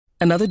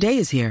Another day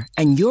is here,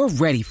 and you're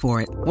ready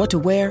for it. What to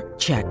wear?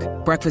 Check.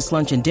 Breakfast,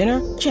 lunch, and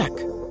dinner? Check.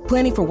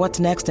 Planning for what's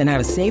next and how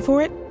to save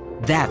for it?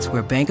 That's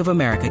where Bank of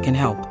America can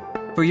help.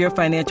 For your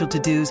financial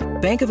to-dos,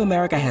 Bank of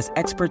America has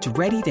experts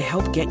ready to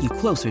help get you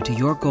closer to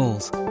your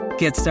goals.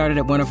 Get started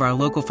at one of our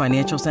local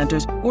financial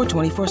centers or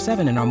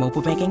 24/7 in our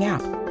mobile banking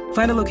app.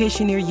 Find a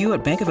location near you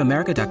at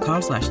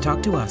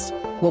bankofamerica.com/talktous.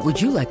 What would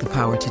you like the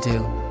power to do?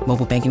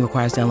 Mobile banking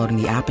requires downloading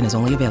the app and is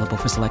only available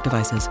for select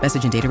devices.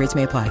 Message and data rates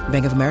may apply.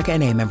 Bank of America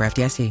N.A., member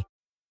FDIC.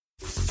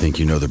 Think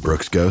you know the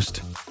Brooks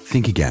Ghost?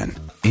 Think again.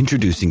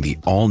 Introducing the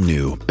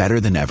all-new,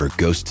 better-than-ever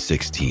Ghost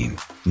 16.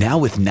 Now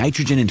with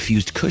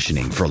nitrogen-infused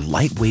cushioning for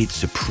lightweight,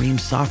 supreme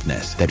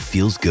softness that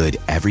feels good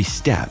every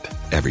step,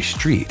 every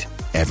street,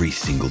 every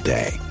single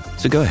day.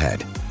 So go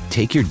ahead,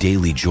 take your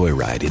daily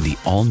joyride in the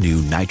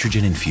all-new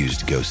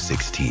nitrogen-infused Ghost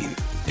 16.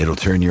 It'll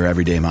turn your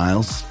everyday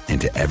miles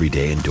into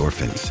everyday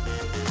endorphins.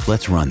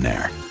 Let's run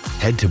there.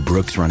 Head to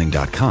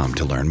brooksrunning.com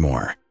to learn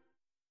more.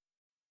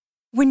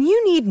 When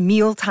you need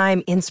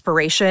mealtime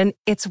inspiration,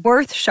 it's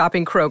worth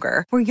shopping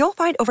Kroger, where you'll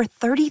find over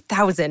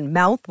 30,000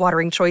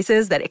 mouth-watering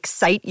choices that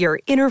excite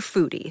your inner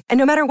foodie. And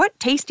no matter what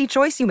tasty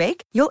choice you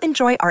make, you'll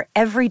enjoy our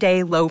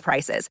everyday low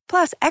prices,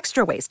 plus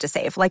extra ways to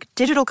save, like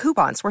digital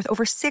coupons worth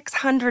over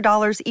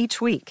 $600 each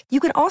week. You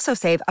can also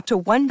save up to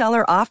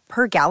 $1 off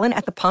per gallon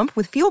at the pump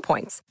with fuel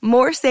points.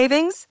 More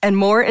savings and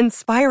more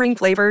inspiring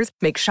flavors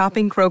make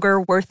shopping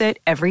Kroger worth it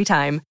every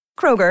time.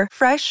 Kroger,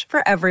 fresh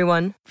for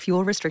everyone.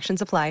 Fuel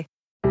restrictions apply.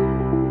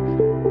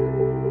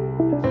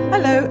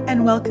 Hello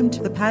and welcome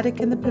to The Paddock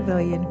and the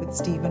Pavilion with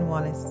Stephen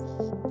Wallace.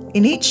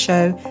 In each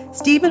show,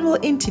 Stephen will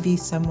interview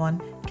someone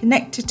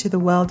connected to the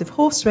world of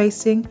horse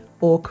racing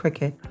or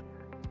cricket.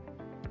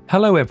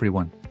 Hello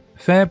everyone.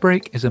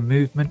 FairBreak is a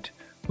movement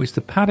which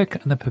The Paddock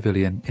and the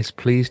Pavilion is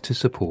pleased to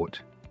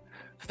support.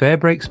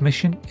 FairBreak's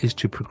mission is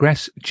to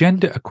progress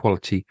gender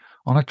equality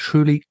on a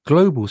truly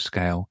global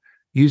scale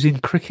using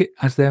cricket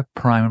as their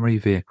primary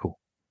vehicle.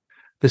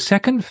 The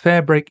second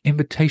FairBreak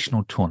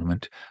Invitational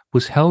tournament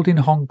was held in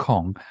Hong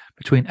Kong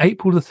between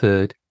April the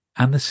 3rd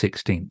and the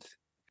 16th.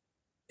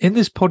 In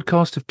this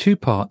podcast of two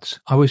parts,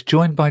 I was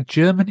joined by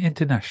German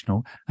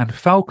international and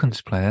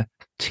Falcons player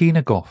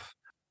Tina Gough,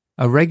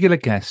 a regular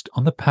guest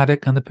on the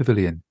Paddock and the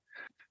Pavilion,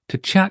 to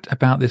chat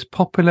about this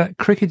popular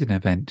cricketing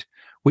event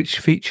which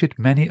featured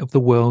many of the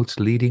world's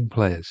leading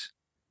players.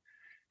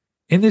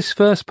 In this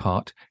first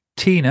part,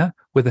 Tina,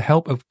 with the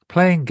help of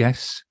playing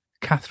guests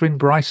Catherine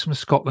Bryce from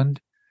Scotland,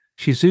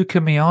 Shizuka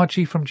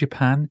Miyagi from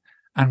Japan,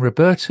 and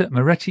Roberta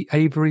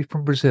Moretti-Avery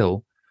from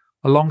Brazil,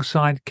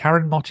 alongside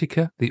Karen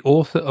Motica, the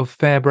author of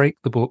FairBreak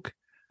the book,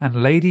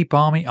 and Lady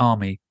Barmy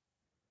Army,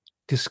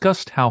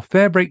 discussed how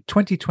FairBreak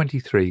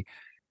 2023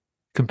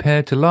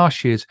 compared to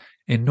last year's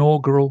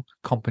inaugural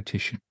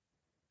competition.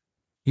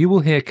 You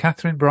will hear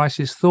Catherine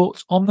Bryce's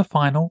thoughts on the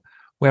final,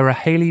 where a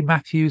Hayley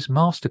Matthews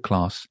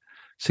masterclass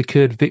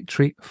secured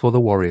victory for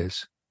the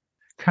Warriors.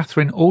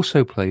 Catherine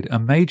also played a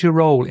major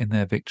role in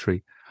their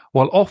victory,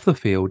 while off the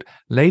field,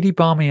 Lady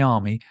Barmy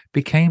Army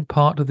became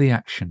part of the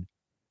action.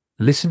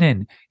 Listen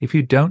in if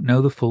you don't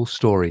know the full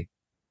story.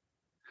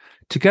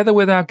 Together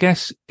with our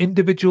guests'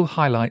 individual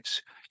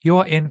highlights, you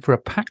are in for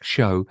a packed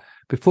show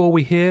before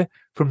we hear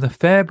from the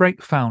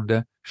FairBreak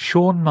founder,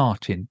 Sean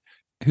Martin,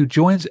 who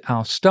joins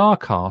our star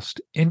cast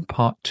in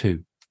part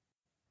 2.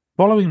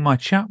 Following my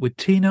chat with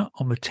Tina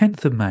on the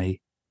 10th of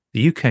May,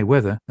 the UK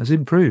weather has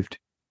improved.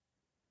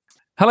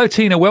 Hello,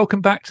 Tina.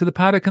 Welcome back to the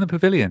Paddock and the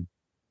Pavilion.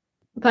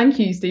 Thank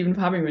you, Stephen, for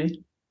having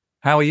me.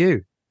 How are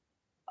you?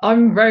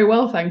 I'm very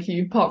well, thank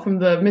you, apart from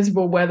the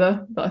miserable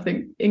weather that I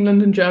think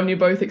England and Germany are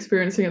both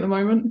experiencing at the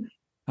moment.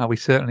 We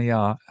certainly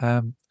are.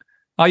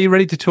 Are you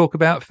ready to talk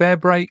about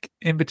FairBreak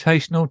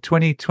Invitational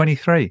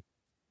 2023?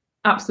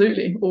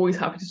 Absolutely. Always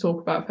happy to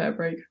talk about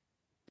FairBreak.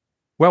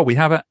 Well, we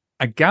have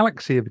a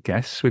galaxy of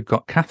guests. We've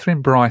got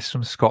Catherine Bryce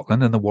from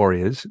Scotland and the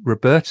Warriors,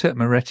 Roberta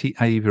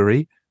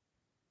Moretti-Avery,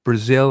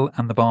 Brazil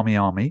and the Barmy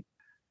Army,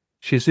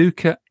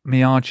 Shizuka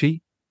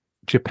Miyagi,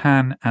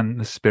 Japan and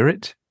the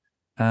Spirit.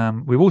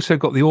 We've also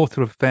got the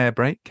author of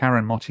FairBreak,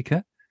 Karen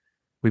Motica.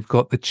 We've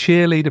got the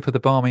cheerleader for the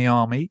Barmy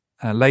Army,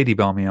 Lady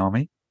Barmy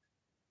Army.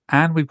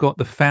 And we've got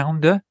the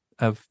founder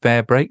of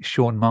FairBreak,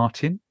 Sean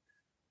Martin.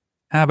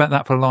 How about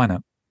that for a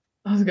lineup?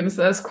 I was going to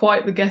say, that's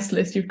quite the guest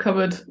list. You've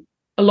covered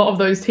a lot of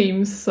those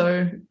teams.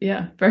 So,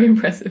 yeah, very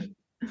impressive.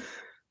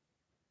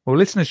 Well,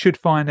 listeners should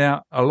find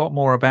out a lot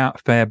more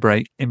about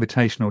FairBreak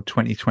Invitational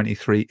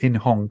 2023 in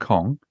Hong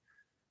Kong.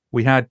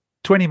 We had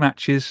 20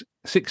 matches,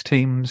 6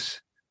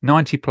 teams,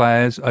 90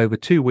 players over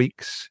 2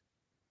 weeks.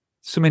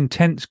 Some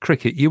intense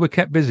cricket. You were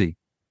kept busy.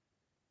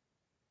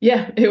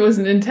 Yeah, it was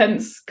an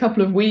intense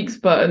couple of weeks,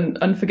 but an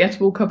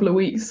unforgettable couple of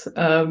weeks.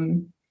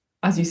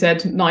 As you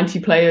said, 90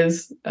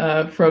 players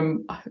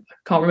from, I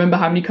can't remember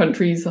how many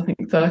countries, I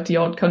think 30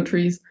 odd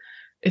countries.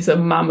 It's a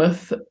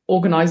mammoth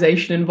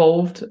organisation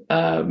involved.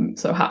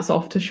 So hats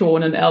off to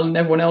Sean and Elle and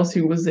everyone else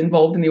who was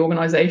involved in the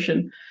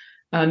organisation.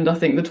 And I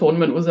think the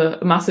tournament was a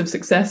massive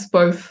success,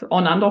 both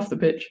on and off the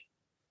pitch.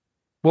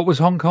 What was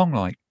Hong Kong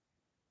like?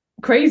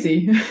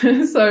 Crazy.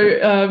 So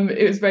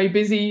it was very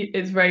busy.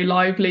 It's very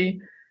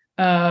lively.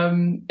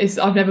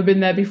 I've never been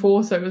there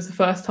before, so it was the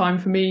first time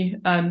for me.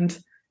 And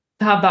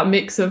to have that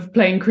mix of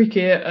playing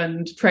cricket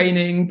and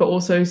training, but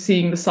also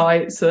seeing the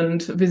sights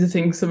and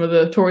visiting some of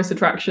the tourist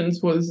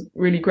attractions was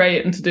really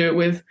great. And to do it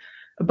with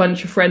a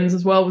bunch of friends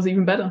as well was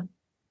even better.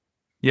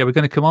 Yeah, we're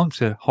going to come on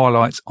to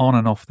highlights on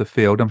and off the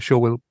field. I'm sure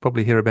we'll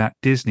probably hear about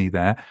Disney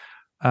there.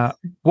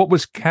 What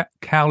was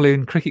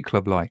Kowloon Cricket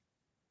Club like?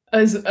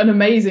 As an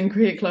amazing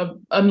cricket club,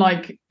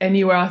 unlike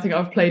anywhere I think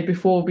I've played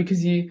before,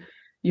 because you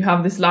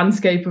have this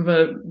landscape of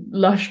a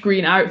lush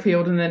green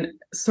outfield and then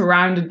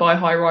surrounded by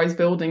high-rise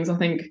buildings. I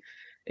think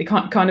it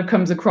kind of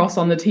comes across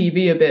on the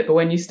TV a bit, but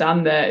when you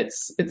stand there,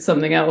 it's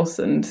something else.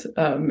 And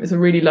it's a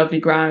really lovely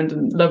ground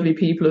and lovely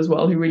people as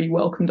well who really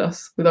welcomed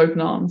us with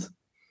open arms.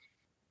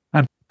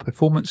 And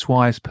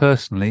performance-wise,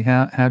 personally,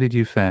 how did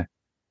you fare?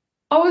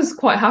 I was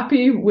quite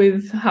happy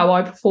with how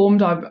I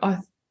performed. I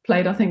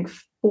played, I think,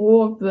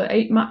 4 of the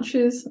 8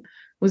 matches,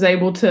 was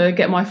able to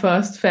get my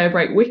first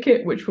FairBreak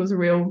wicket, which was a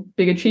real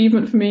big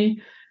achievement for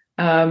me.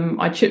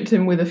 I chipped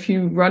in with a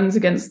few runs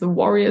against the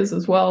Warriors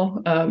as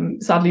well.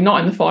 Sadly, not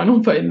in the final,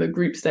 but in the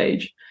group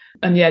stage.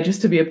 And yeah,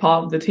 just to be a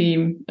part of the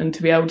team and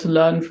to be able to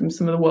learn from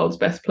some of the world's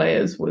best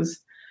players was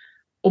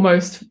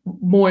almost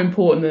more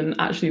important than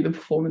actually the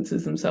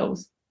performances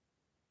themselves.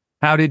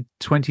 How did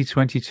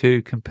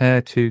 2022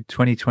 compare to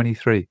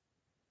 2023?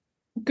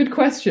 Good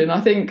question. I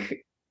think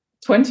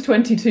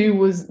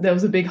 2022 there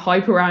was a big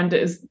hype around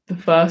it as the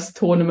first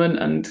tournament,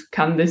 and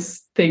can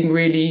this thing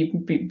really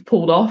be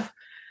pulled off?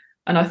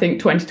 And I think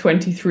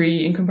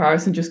 2023 in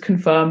comparison just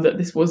confirmed that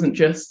this wasn't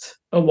just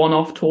a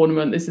one-off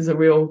tournament. This is a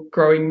real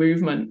growing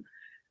movement.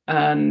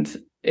 And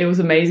it was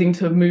amazing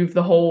to move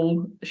the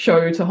whole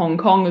show to Hong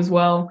Kong as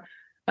well,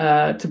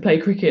 to play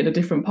cricket in a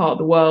different part of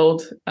the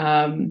world.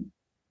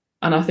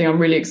 And I think I'm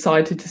really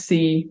excited to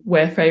see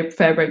where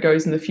FairBreak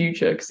goes in the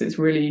future, because it's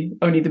really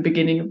only the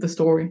beginning of the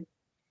story.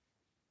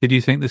 Did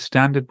you think the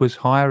standard was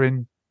higher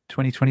in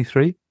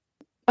 2023?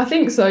 I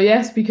think so,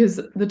 yes,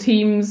 because the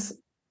teams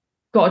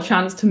got a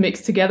chance to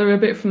mix together a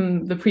bit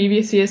from the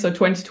previous year. So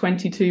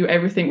 2022,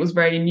 everything was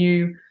very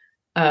new.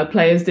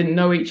 Players didn't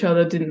know each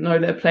other, didn't know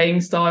their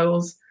playing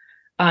styles.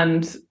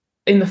 And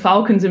in the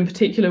Falcons in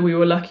particular, we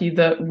were lucky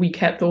that we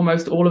kept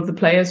almost all of the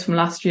players from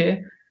last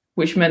year,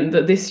 which meant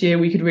that this year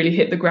we could really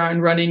hit the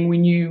ground running. We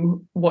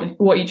knew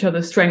what each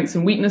other's strengths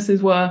and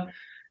weaknesses were.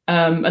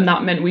 And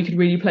that meant we could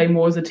really play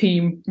more as a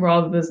team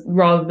rather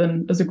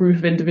than as a group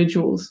of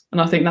individuals.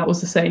 And I think that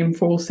was the same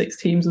for all 6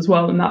 teams as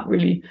well. And that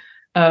really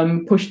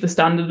pushed the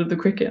standard of the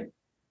cricket.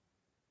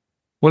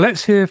 Well,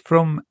 let's hear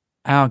from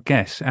our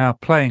guests, our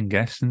playing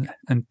guests,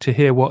 and to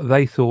hear what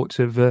they thought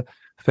of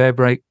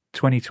FairBreak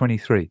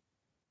 2023.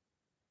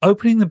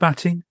 Opening the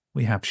batting,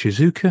 we have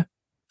Shizuka,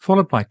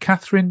 followed by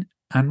Catherine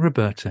and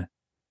Roberta.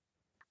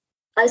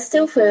 I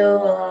still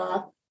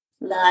feel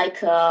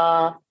like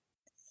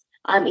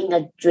I'm in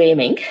a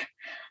dreaming,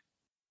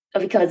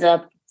 because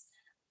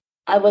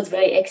I was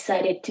very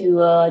excited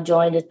to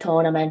join the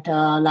tournament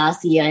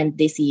last year and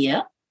this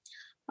year.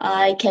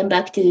 I came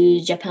back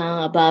to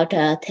Japan about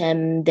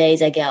 10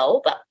 days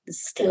ago, but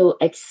still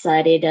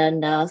excited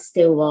and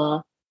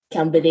still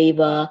can't believe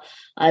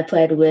I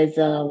played with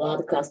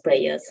world-class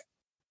players.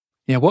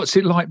 Yeah, what's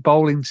it like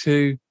bowling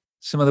to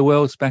some of the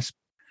world's best?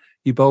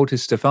 You bowled to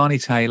Stefani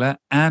Taylor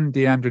and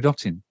Deandra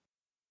Dottin.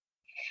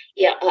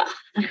 Yeah,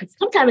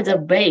 sometimes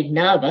I'm very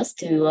nervous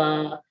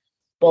to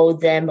bowl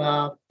them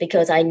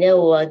because I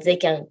know they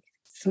can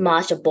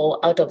smash a ball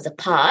out of the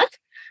park.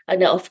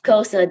 And of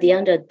course,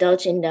 Deandra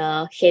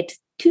Dottin hit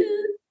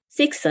 2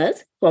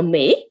 sixes from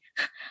me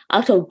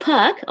out of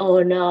park.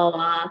 Oh no,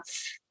 a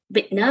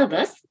bit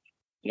nervous.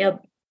 Yeah,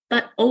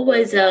 but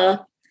always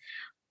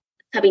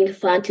having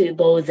fun to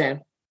bowl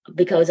them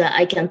because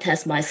I can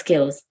test my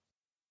skills.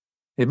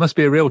 It must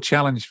be a real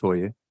challenge for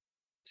you.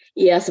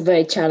 Yes,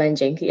 very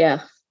challenging,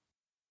 yeah.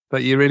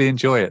 But you really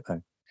enjoy it,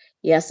 though?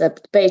 Yes,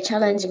 very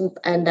challenging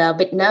and a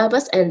bit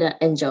nervous and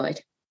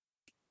enjoyed.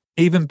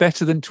 Even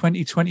better than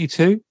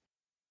 2022?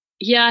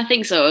 Yeah, I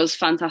think so. It was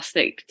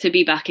fantastic to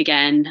be back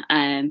again.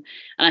 And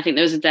I think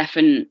there was a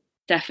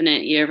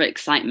definite year of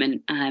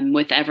excitement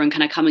with everyone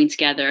kind of coming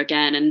together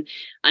again. And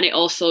it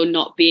also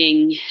not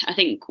being, I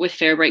think with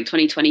FairBreak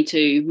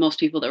 2022, most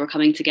people that were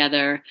coming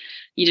together,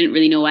 you didn't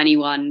really know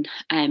anyone.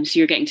 So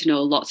you're getting to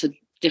know lots of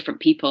different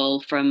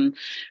people from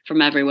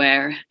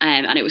everywhere.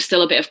 And it was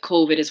still a bit of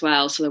COVID as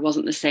well. So there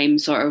wasn't the same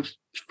sort of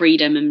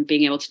freedom and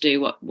being able to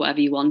do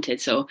whatever you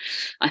wanted. So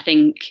I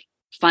think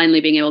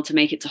finally being able to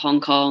make it to Hong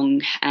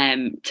Kong,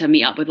 to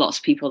meet up with lots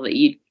of people that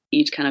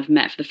you'd kind of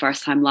met for the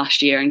first time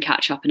last year and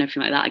catch up and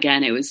everything like that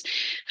again. It was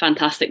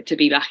fantastic to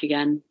be back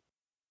again.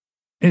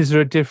 Is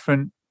there a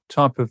different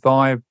type of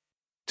vibe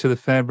to the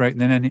FairBreak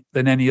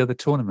than any other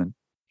tournament?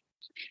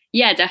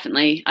 Yeah,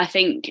 definitely. I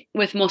think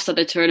with most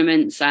other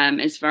tournaments,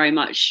 it's very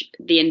much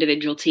the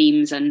individual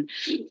teams and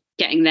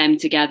getting them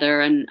together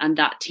and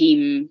that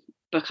team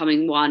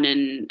becoming one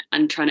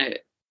and trying to,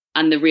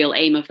 and the real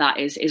aim of that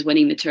is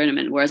winning the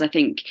tournament. Whereas I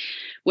think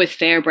with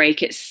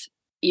FairBreak,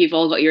 you've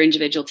all got your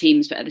individual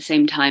teams, but at the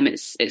same time,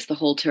 it's the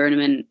whole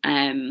tournament,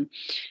 and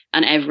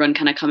everyone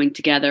kind of coming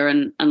together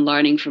and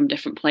learning from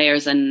different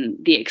players, and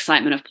the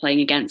excitement of playing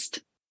against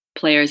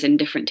players in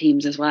different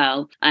teams as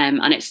well.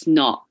 And it's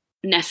not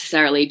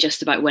necessarily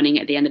just about winning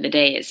at the end of the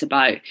day. It's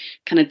about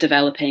kind of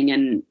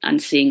developing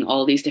and seeing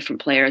all these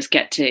different players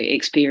get to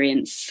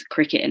experience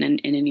cricket in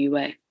a new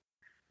way.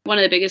 One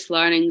of the biggest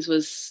learnings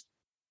was,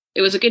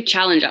 it was a good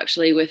challenge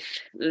actually with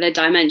the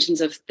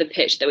dimensions of the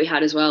pitch that we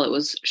had as well. It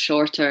was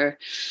shorter,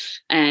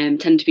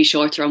 tended to be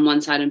shorter on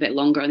one side and a bit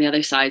longer on the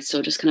other side.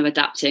 So just kind of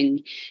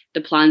adapting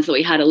the plans that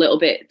we had a little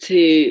bit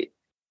to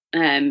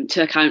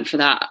account for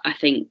that, I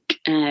think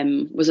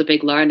was a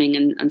big learning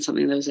and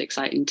something that was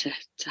exciting to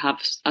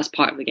have as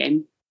part of the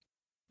game.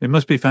 It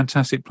must be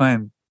fantastic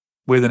playing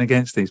with and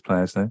against these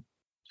players though.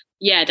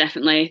 Yeah,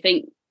 definitely. I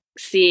think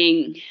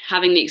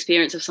having the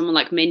experience of someone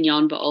like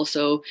Mignon, but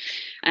also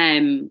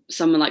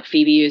someone like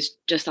Phoebe who's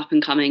just up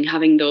and coming,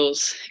 having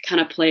those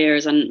kind of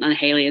players and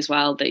Hayley as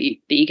well that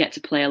you get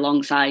to play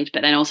alongside,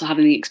 but then also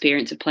having the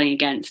experience of playing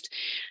against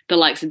the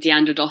likes of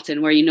Deandra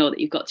Dottin, where you know that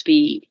you've got to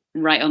be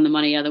right on the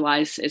money,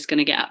 otherwise it's going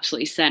to get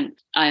absolutely sent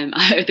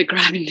out of the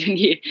ground and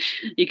you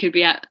could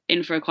be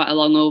in for quite a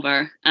long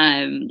over.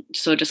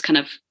 So just kind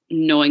of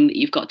knowing that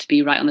you've got to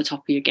be right on the top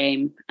of your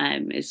game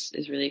is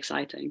really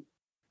exciting.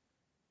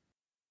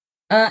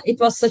 It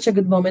was such a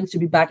good moment to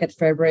be back at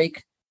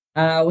FairBreak.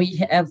 We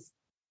have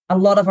a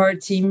lot of our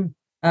team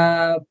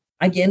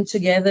again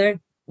together,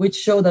 which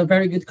showed a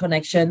very good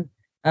connection.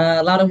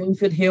 Loudoun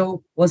Winfield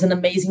Hill was an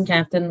amazing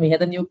captain. We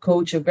had a new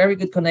coach, a very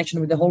good connection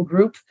with the whole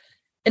group.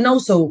 And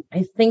also,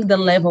 I think the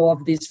level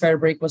of this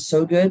FairBreak was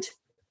so good.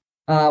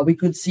 We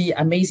could see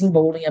amazing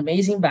bowling,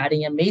 amazing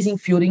batting, amazing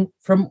fielding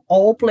from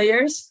all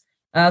players.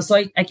 So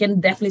I can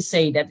definitely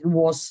say that it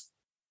was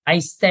a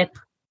step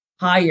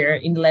higher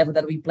in the level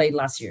that we played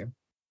last year.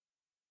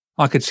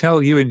 I could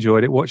tell you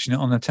enjoyed it watching it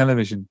on the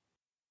television.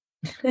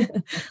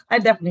 I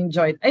definitely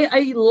enjoyed it.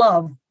 I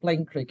love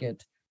playing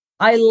cricket.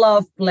 I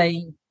love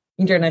playing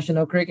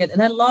international cricket,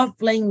 and I love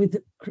playing with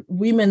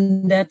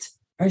women that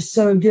are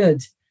so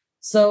good.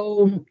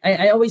 So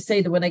I always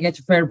say that when I get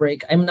to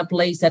FairBreak, I'm in a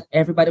place that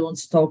everybody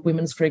wants to talk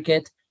women's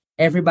cricket.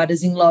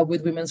 Everybody's in love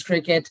with women's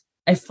cricket.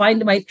 I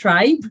find my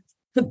tribe.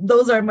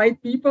 Those are my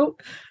people.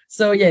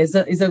 So yeah,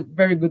 it's a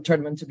very good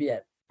tournament to be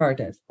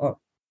part of. Oh.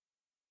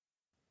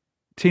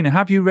 Tina,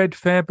 have you read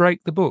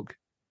FairBreak, the book?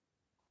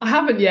 I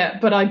haven't yet,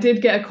 but I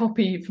did get a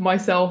copy for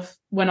myself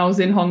when I was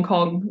in Hong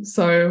Kong.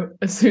 So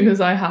as soon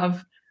as I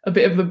have a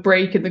bit of a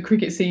break in the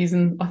cricket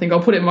season, I think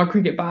I'll put it in my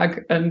cricket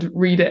bag and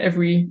read it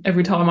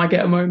every time I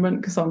get a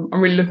moment, because I'm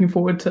really looking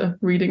forward to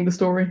reading the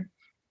story.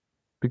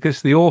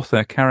 Because the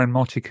author, Karen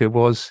Motica,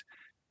 was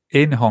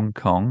in Hong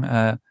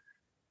Kong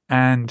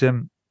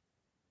and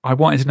I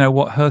wanted to know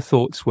what her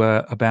thoughts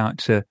were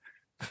about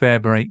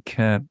FairBreak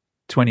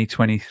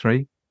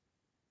 2023.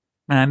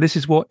 And this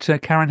is what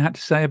Karen had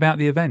to say about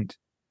the event.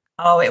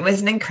 Oh, it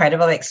was an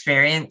incredible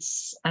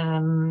experience.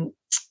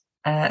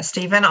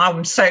 Stephen,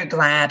 I'm so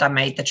glad I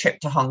made the trip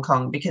to Hong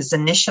Kong, because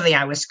initially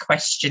I was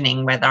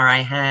questioning whether I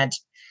had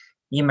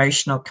the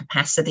emotional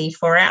capacity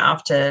for it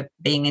after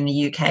being in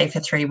the UK for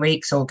 3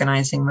 weeks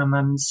organising my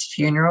mum's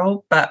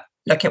funeral. But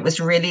look, it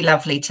was really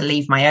lovely to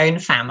leave my own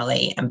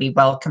family and be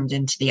welcomed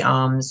into the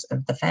arms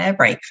of the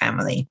FairBreak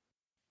family,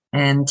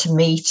 and to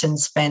meet and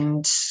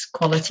spend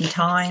quality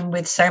time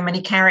with so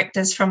many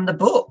characters from the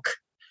book.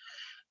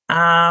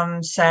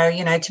 So,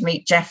 to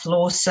meet Jeff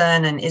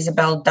Lawson and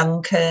Isabel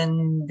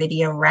Duncan,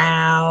 Vidya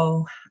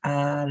Rao,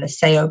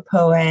 Laseo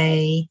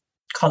Poe,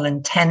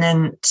 Colin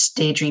Tennant,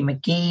 Deirdre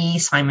McGee,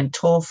 Simon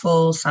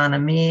Torfel, Sana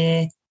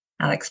Mir,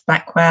 Alex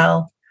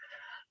Blackwell.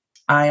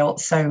 I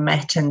also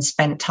met and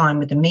spent time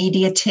with the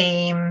media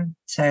team.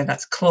 So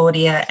that's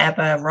Claudia,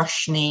 Ebba,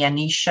 Roshni,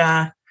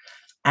 Anisha.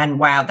 And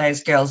wow,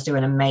 those girls do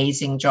an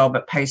amazing job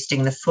at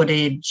posting the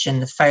footage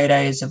and the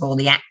photos of all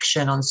the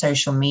action on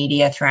social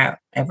media throughout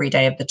every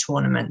day of the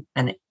tournament.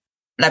 And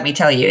let me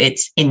tell you,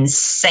 it's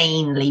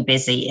insanely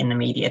busy in the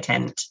media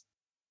tent.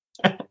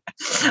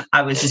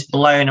 I was just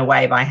blown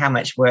away by how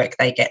much work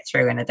they get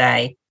through in a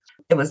day.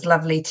 It was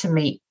lovely to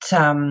meet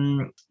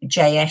Jayesh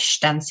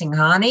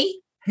Dansinghani,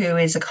 who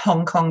is a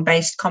Hong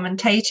Kong-based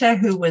commentator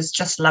who was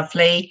just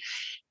lovely.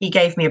 He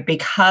gave me a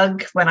big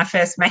hug when I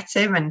first met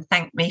him and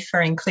thanked me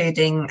for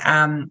including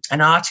an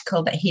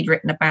article that he'd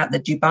written about the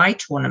Dubai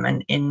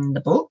tournament in the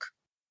book.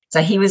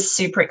 So he was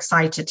super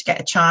excited to get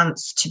a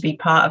chance to be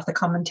part of the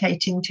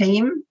commentating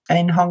team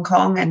in Hong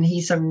Kong, and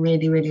he's a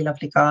really, really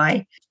lovely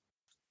guy.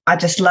 I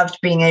just loved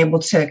being able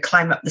to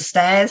climb up the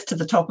stairs to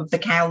the top of the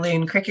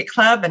Kowloon Cricket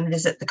Club and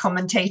visit the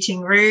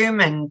commentating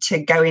room, and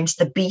to go into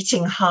the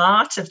beating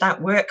heart of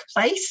that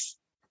workplace.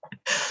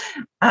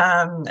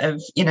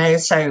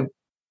 So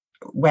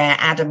where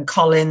Adam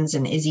Collins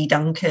and Izzy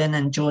Duncan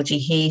and Georgie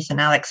Heath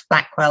and Alex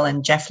Blackwell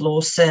and Jeff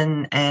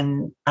Lawson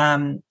and,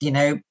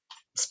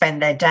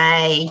 spend their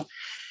day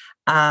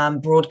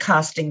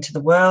broadcasting to the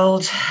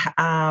world.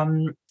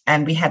 And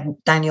And we had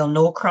Daniel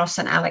Norcross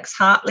and Alex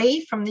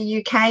Hartley from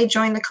the UK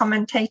join the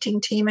commentating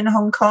team in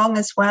Hong Kong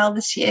as well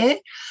this year.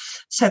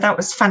 So that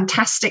was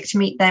fantastic to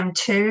meet them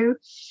too.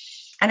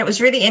 And it was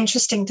really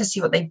interesting to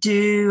see what they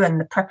do and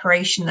the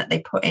preparation that they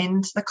put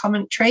into the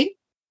commentary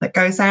that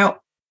goes out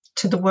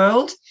to the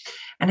world,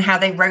 and how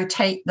they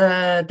rotate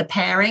the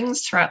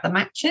pairings throughout the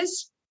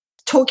matches.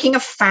 Talking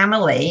of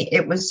family,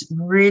 it was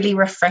really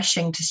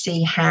refreshing to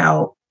see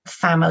how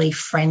family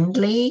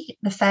friendly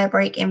the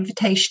FairBreak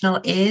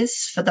Invitational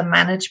is for the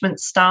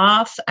management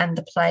staff and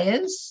the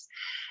players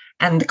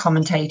and the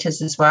commentators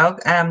as well.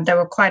 There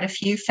were quite a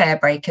few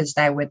FairBreakers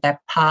there with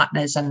their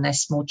partners and their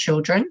small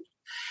children.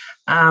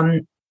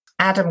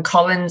 Adam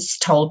Collins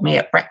told me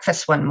at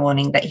breakfast one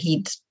morning that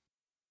he'd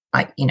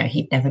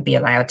never be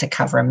allowed to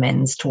cover a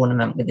men's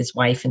tournament with his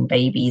wife and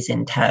babies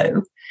in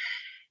tow.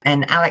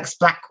 And Alex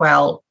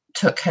Blackwell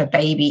took her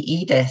baby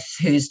Edith,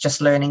 who's just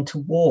learning to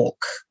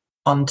walk,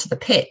 onto the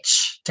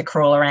pitch to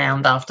crawl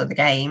around after the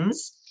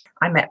games.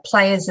 I met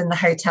players in the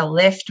hotel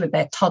lift with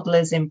their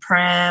toddlers in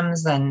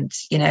prams, and,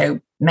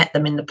 met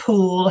them in the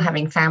pool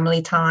having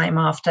family time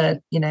after,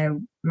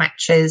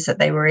 matches that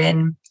they were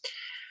in.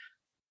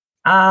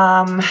 You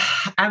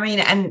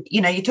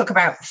talk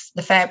about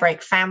the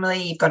FairBreak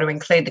family, you've got to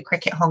include the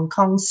Cricket Hong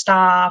Kong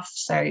staff.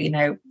 So,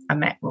 I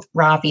met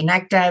Ravi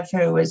Nagdev,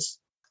 who's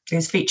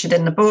featured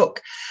in the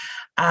book,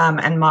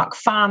 and Mark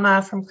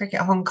Farmer from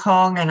Cricket Hong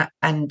Kong,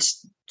 and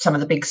some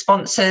of the big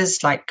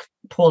sponsors like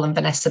Paul and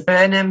Vanessa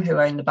Burnham, who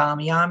own the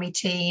Barmy Army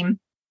team,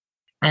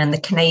 and the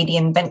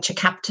Canadian venture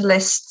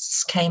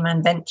capitalists,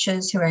 Cayman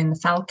Ventures, who own the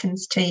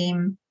Falcons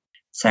team.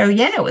 So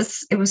yeah, it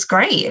was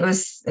great.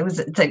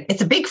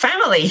 It's a big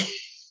family.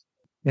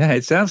 Yeah,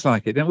 it sounds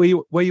like it. And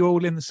were you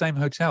all in the same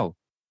hotel?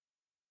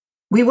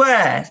 We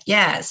were,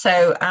 yeah.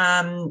 So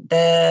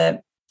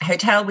the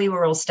hotel we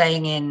were all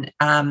staying in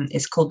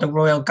is called the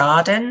Royal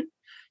Garden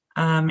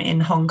in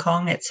Hong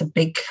Kong. It's a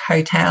big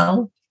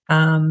hotel.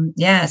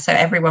 So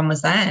everyone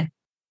was there.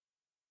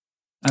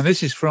 And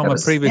this is from a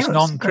previous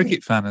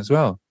non-cricket fan as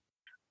well.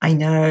 I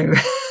know.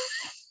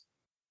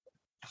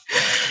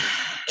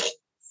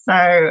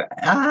 So,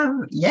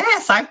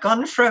 yes, I've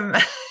gone from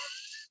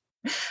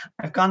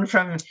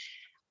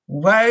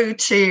woe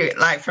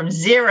to from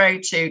zero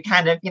to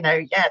kind of,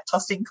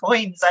 tossing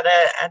coins at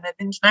an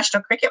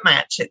international cricket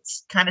match.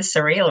 It's kind of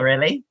surreal,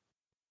 really.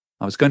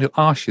 I was going to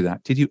ask you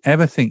that. Did you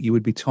ever think you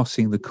would be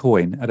tossing the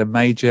coin at a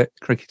major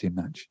cricketing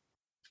match?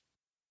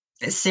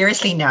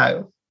 Seriously,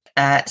 no.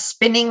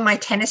 Spinning my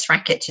tennis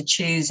racket to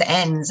choose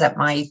ends at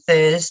my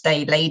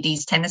Thursday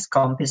ladies tennis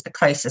comp is the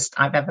closest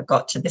I've ever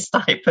got to this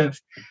type of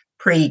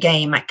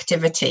pre-game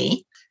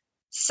activity.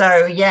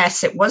 So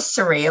yes, it was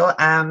surreal.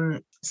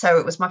 So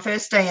it was my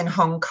first day in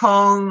Hong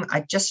Kong.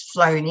 I'd just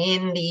flown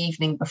in the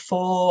evening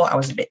before. I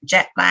was a bit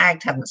jet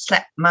lagged, hadn't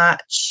slept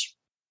much.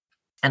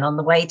 And on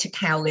the way to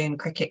Kowloon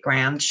Cricket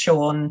Ground,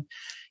 Sean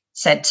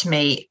said to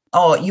me,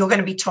 "Oh, you're going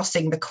to be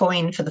tossing the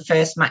coin for the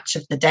first match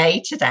of the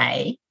day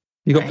today."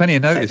 You got plenty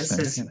of notice. So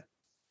this is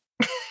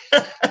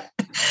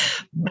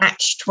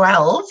match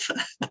 12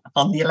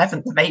 on the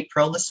 11th of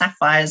April, the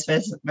Sapphires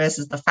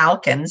versus the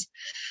Falcons.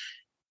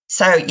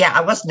 So yeah,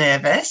 I was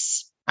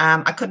nervous.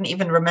 I couldn't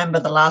even remember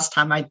the last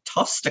time I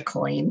tossed a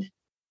coin.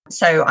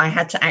 So I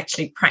had to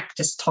actually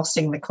practice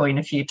tossing the coin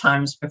a few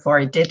times before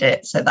I did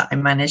it, so that I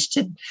managed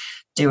to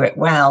do it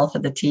well for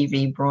the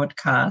TV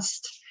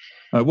broadcast.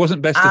 Oh, it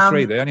wasn't best of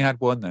three. They only had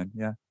one then,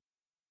 yeah.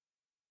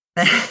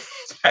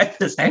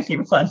 There's only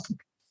one.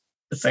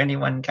 There's only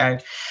one go.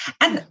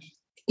 And,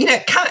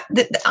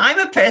 I'm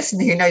a person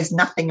who knows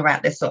nothing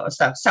about this sort of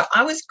stuff. So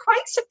I was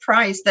quite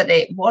surprised that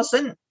it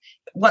wasn't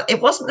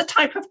the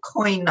type of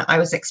coin that I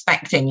was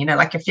expecting,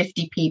 like a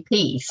 50p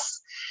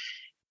piece.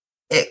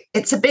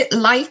 It's a bit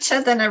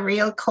lighter than a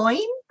real coin.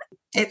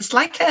 It's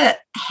like a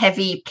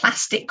heavy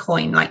plastic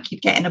coin like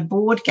you'd get in a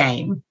board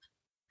game,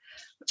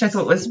 which I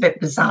thought was a bit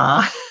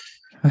bizarre.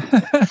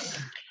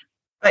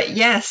 But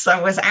yes,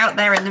 I was out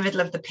there in the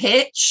middle of the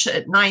pitch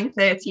at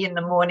 9:30 in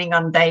the morning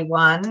on day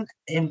one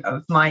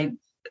of my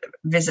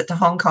visit to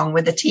Hong Kong,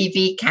 with a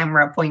TV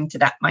camera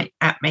pointed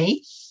at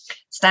me,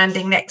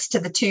 standing next to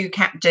the two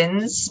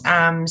captains,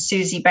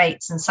 Susie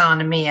Bates and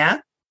Sana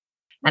Mia,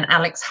 and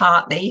Alex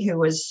Hartley, who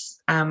was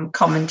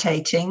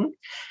commentating,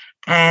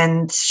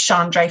 and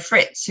Chandra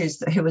Fritz,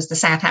 who was the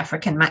South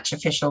African match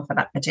official for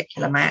that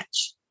particular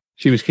match.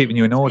 She was keeping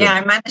you in order. Yeah,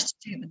 I managed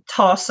to do the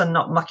toss and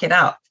not muck it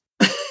up.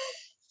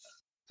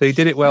 So you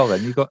did it well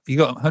then. You got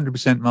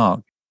 100%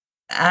 mark.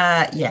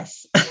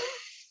 Yes.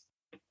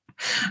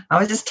 I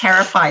was just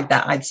terrified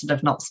that I'd sort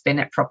of not spin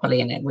it properly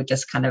and it would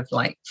just kind of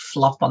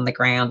flop on the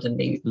ground and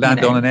be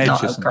land on an edge.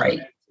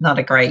 Not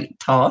a great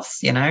toss.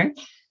 It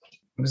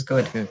was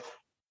good.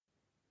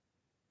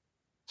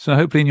 So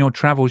hopefully in your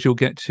travels you'll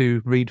get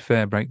to read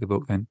FairBreak the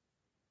book then.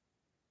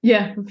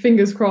 Yeah,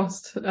 fingers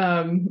crossed.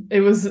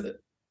 It was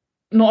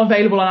not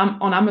available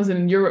on Amazon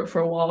in Europe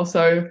for a while,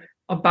 so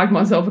I bagged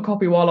myself a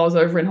copy while I was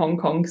over in Hong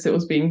Kong because it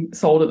was being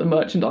sold at the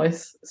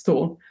merchandise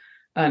store.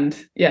 And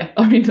yeah,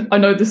 I mean, I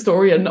know the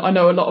story and I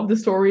know a lot of the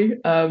story,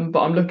 but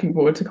I'm looking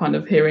forward to kind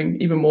of hearing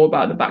even more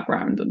about the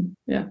background. And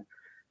yeah,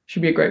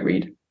 should be a great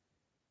read.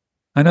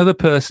 Another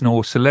person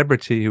or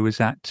celebrity who was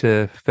at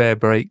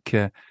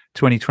FairBreak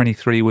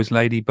 2023 was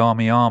Lady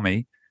Barmy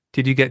Army.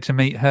 Did you get to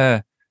meet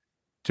her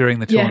during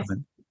the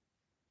tournament?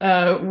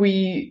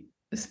 We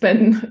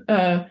spent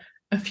a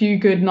few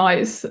good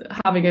nights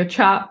having a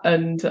chat,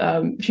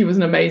 and she was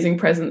an amazing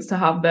presence to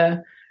have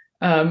there.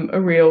 A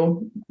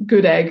real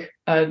good egg,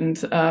 and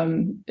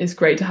it's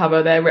great to have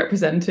her there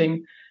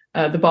representing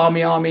the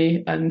Barmy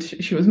Army, and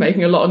she was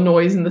making a lot of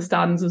noise in the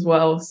stands as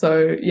well.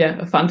 So yeah,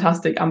 a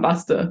fantastic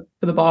ambassador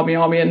for the Barmy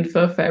Army and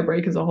for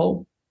FairBreak as a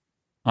whole.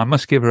 I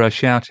must give her a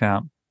shout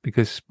out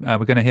because we're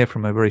going to hear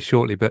from her very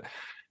shortly, but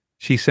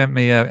she sent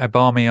me a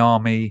Barmy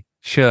Army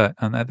shirt,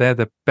 and they're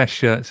the best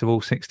shirts of all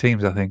 6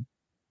 teams, I think.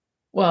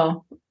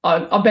 Well,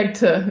 I beg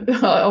to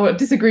I would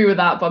disagree with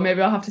that, but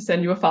maybe I'll have to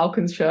send you a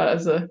Falcons shirt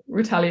as a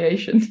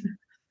retaliation.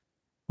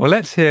 Well,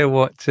 let's hear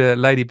what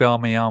Lady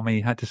Barmy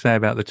Army had to say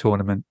about the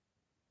tournament.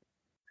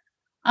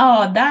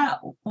 Oh, that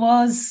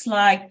was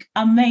like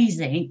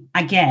amazing.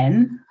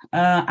 Again,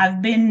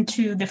 I've been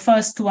to the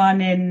first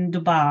one in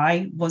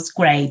Dubai, was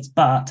great,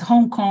 but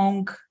Hong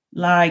Kong,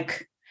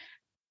 like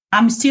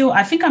I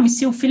think I'm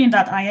still feeling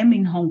that I am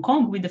in Hong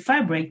Kong with the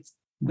FairBreak,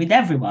 with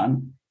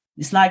everyone.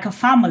 It's like a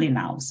family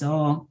now.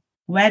 So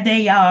where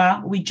they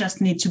are, we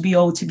just need to be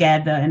all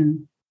together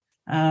and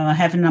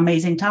have an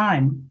amazing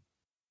time.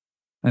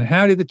 And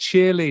how did the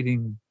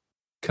cheerleading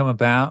come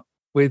about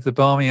with the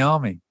Barmy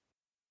Army?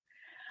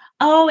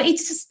 Oh, it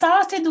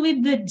started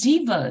with the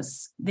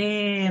Divas.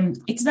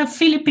 It's the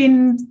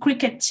Philippine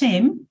cricket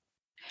team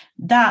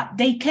that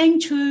they came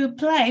to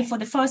play for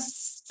the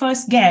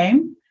first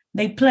game.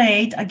 They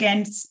played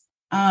against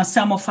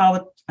some of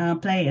our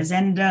players,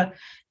 and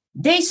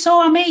they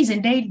so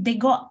amazing. They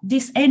got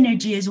this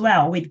energy as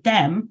well with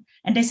them.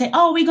 And they say,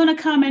 oh, we're going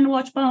to come and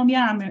watch Barmy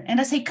Army. And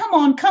I say, come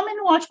and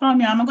watch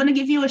Barmy Army. I'm going to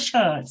give you a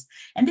shirt.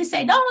 And they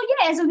said, oh,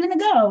 yes, we're going to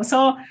go.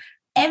 So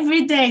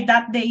every day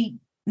that they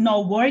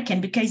not working,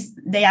 because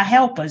they are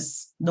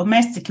helpers,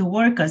 domestic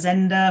workers.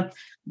 And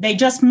they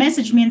just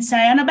message me and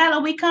say, Annabella,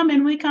 we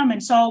coming.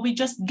 So we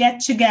just get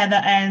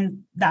together,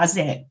 and that's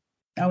it.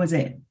 That was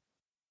it.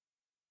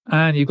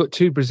 And you've got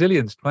 2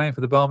 Brazilians playing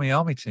for the Barmy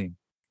Army team.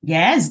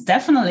 Yes,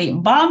 definitely.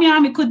 Barmy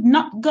Army could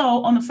not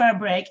go on a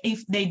FairBreak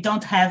if they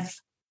don't have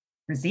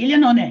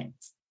Brazilian on it.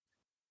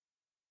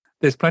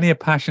 There's plenty of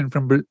passion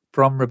from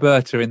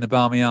Roberta in the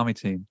Barmy Army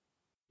team.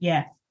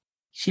 Yeah,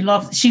 she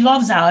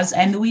loves us,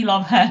 and we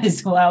love her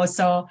as well.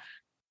 So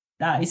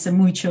that is a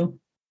mutual.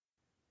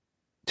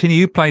 Tina,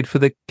 you played for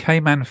the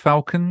Cayman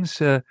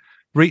Falcons,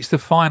 reached the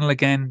final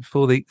again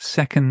for the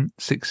 2nd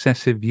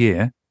successive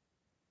year.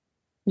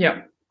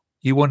 Yeah.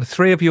 You won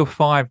 3 of your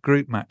 5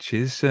 group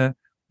matches.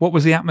 What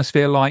was the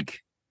atmosphere like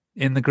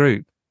in the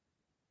group?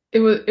 It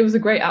was a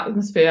great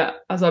atmosphere,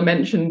 as I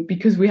mentioned,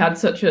 because we had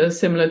such a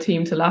similar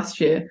team to last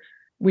year.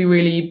 We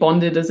really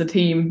bonded as a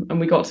team, and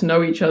we got to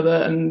know each other,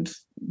 and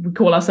we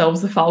call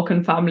ourselves the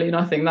Falcon family. And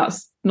I think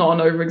that's not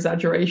an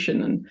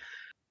over-exaggeration. And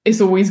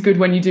it's always good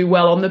when you do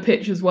well on the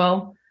pitch as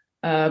well.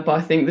 But I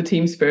think the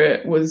team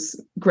spirit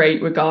was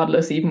great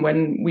regardless, even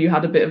when we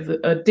had a bit of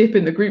a dip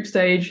in the group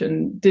stage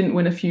and didn't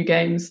win a few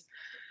games.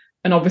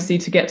 And obviously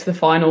to get to the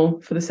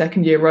final for the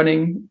 2nd year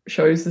running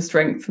shows the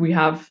strength we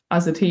have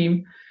as a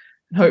team.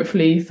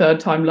 Hopefully 3rd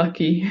time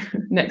lucky,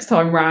 next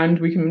time round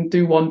we can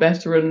do one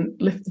better and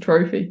lift the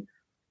trophy.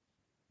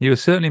 You were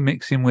certainly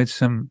mixing with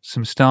some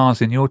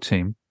stars in your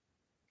team.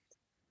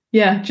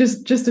 Yeah,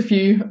 just a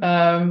few.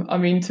 I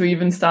mean, to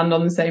even stand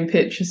on the same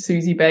pitch as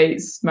Susie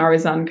Bates,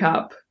 Marizanne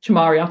Kapp,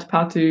 Chamari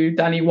Atapatu,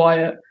 Danny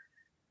Wyatt.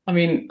 I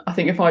mean, I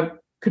think if I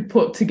could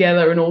put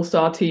together an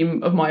all-star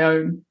team of my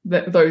own,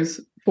 those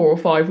 4 or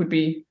 5 would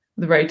be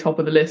the very top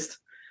of the list.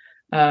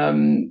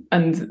 And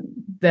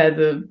they're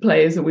the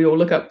players that we all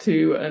look up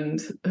to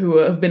and who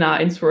have been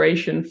our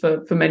inspiration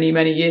for many,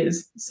 many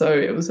years. So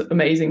it was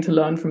amazing to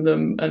learn from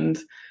them and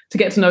to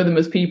get to know them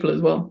as people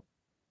as well.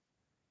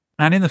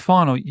 And in the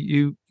final,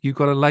 you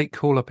got a late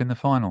call up in the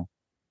final.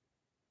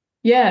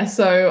 Yeah,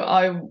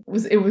 so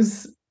it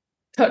was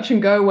touch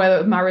and go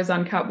whether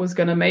Marizanne Kapp was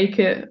going to make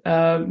it.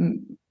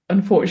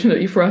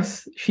 Unfortunately for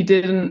us, she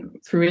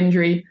didn't through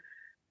injury.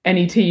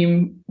 Any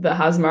team that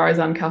has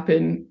Marizanne Kapp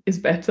in is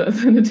better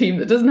than a team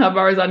that doesn't have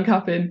Marizanne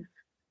Kapp in.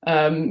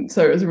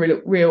 So it was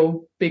a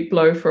real big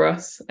blow for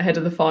us ahead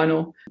of the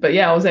final. But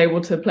yeah, I was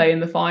able to play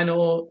in the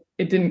final.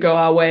 It didn't go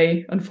our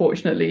way,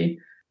 unfortunately,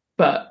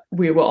 but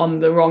we were on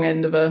the wrong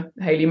end of a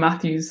Hayley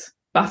Matthews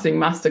batting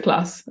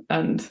masterclass.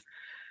 And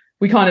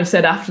we kind of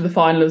said after the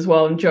final as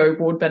well, and Joe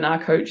Broadbent,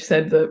 our coach,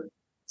 said that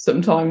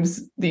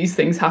sometimes these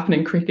things happen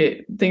in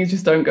cricket. Things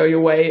just don't go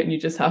your way, and you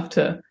just have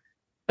to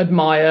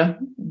admire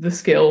the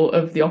skill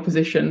of the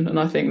opposition. And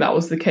I think that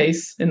was the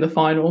case in the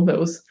final. There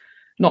was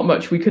not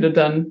much we could have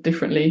done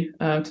differently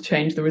to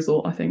change the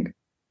result, I think.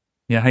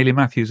 Yeah, Hayley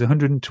Matthews,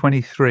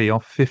 123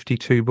 off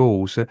 52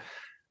 balls.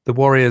 The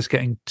Warriors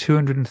getting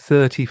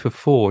 230 for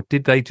 4.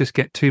 Did they just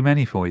get too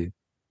many for you?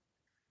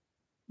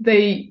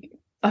 They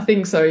I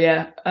think so,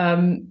 yeah.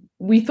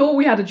 We thought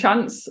we had a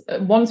chance.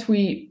 If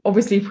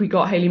we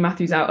got Hayley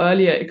Matthews out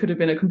earlier, it could have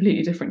been a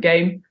completely different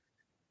game.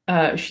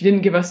 She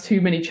didn't give us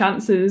too many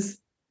chances.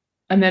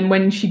 And then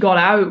when she got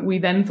out, we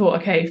then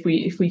thought, okay, if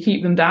we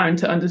keep them down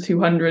to under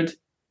 200,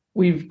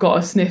 we've got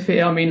a sniff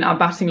here. I mean, our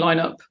batting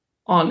lineup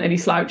aren't any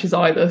slouches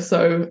either.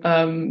 So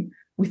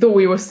we thought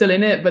we were still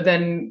in it. But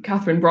then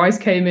Catherine Bryce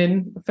came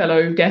in, a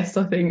fellow guest,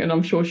 I think, and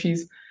I'm sure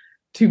she's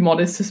too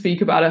modest to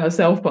speak about it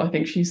herself, but I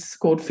think she's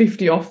scored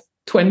 50 off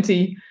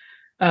 20.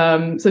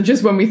 So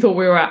just when we thought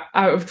we were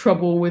out of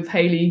trouble with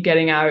Hayley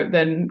getting out,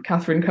 then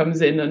Catherine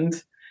comes in and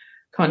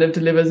kind of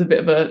delivers a bit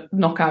of a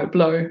knockout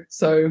blow.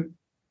 So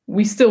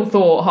we still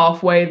thought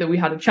halfway that we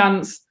had a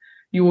chance.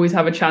 You always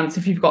have a chance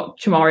if you've got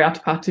Chamari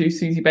Atapatu,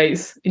 Susie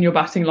Bates in your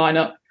batting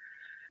lineup.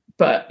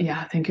 But yeah,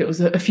 I think it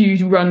was a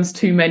few runs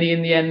too many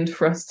in the end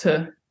for us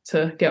to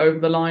get over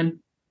the line.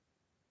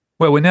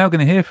 Well, we're now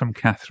going to hear from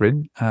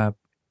Catherine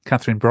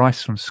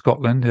Bryce from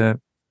Scotland,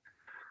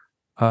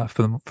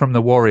 from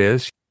the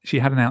Warriors. She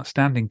had an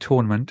outstanding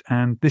tournament,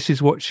 and this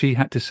is what she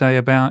had to say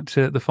about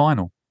the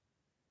final.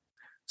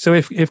 So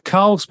if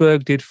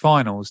Carlsberg did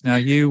finals, now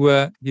you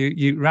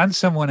ran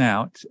someone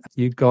out,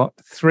 you got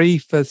 3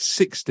 for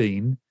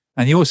 16,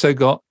 and you also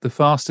got the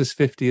fastest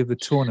 50 of the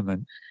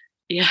tournament.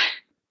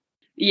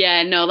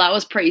 Yeah, no, that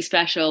was pretty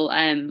special.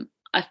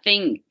 I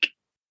think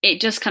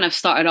it just kind of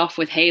started off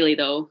with Hayley,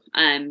 though,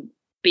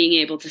 being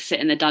able to sit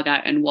in the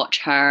dugout and watch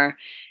her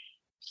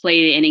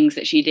play the innings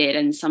that she did,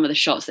 and some of the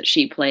shots that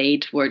she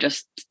played were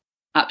just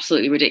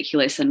absolutely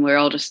ridiculous, and we're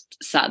all just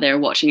sat there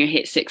watching her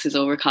hit sixes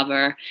over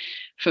cover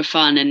for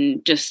fun,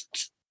 and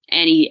just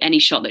any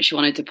shot that she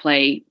wanted to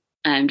play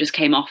just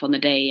came off on the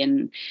day.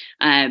 And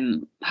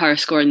her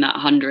scoring that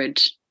 100,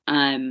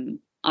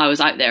 I was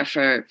out there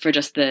for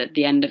just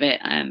the end of it,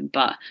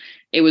 but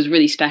it was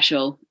really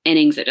special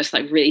innings that just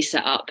like really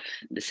set up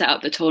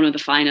the tone of the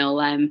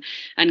final, and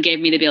gave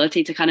me the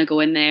ability to kind of go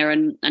in there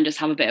and just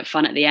have a bit of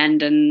fun at the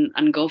end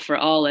and go for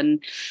it all.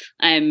 And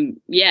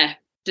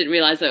didn't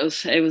realize that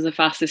it was the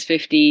fastest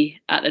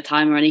 50 at the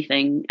time or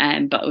anything,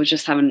 but it was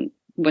just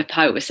with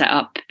how it was set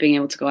up, being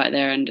able to go out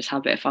there and just have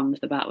a bit of fun with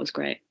the bat was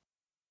great.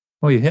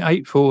 Well, you hit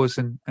 8 fours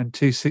and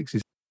 2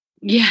 sixes.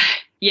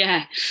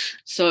 Yeah.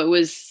 So it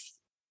was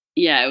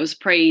a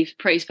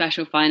pretty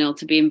special final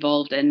to be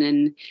involved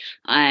in.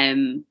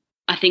 And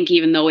I think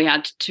even though we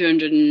had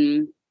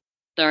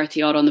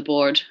 230 odd on the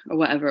board or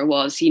whatever it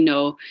was,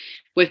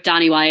 with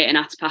Danny Wyatt and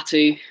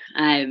Atapatu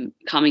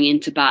coming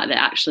into bat, that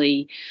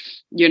actually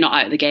you're not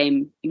out of the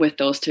game with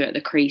those two at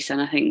the crease.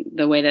 And I think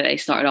the way that they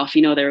started off,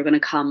 they were going to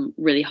come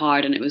really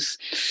hard, and you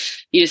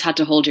just had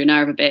to hold your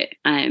nerve a bit.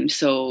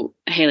 So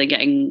Hayley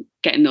getting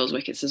those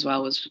wickets as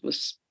well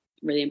was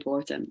really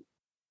important.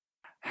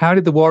 How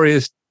did the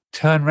Warriors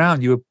turn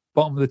round? You were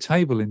bottom of the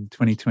table in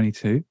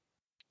 2022.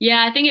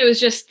 Yeah, I think it was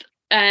just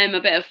a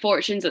bit of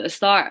fortunes at the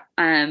start.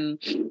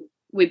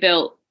 We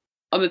built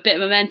a bit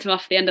of momentum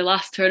off the end of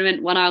last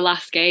tournament, won our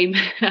last game,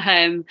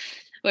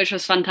 which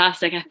was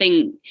fantastic. I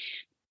think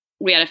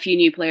we had a few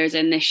new players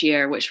in this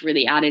year, which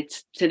really added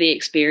to the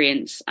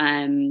experience.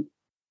 Having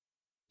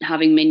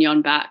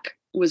Mignon back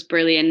was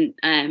brilliant,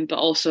 but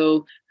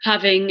also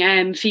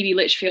having Phoebe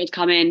Litchfield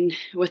come in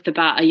with the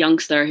bat, a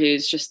youngster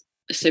who's just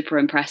super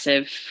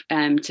impressive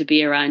to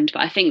be around.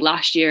 But I think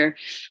last year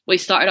we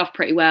started off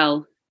pretty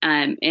well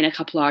in a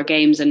couple of our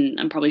games,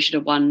 and probably should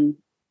have won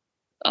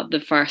the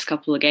first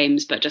couple of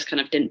games, but just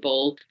kind of didn't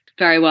bowl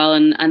very well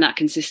and that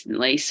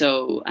consistently.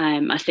 So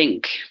I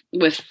think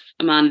with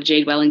Amanda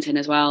Jade Wellington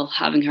as well,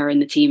 having her in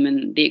the team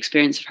and the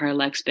experience of her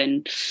leg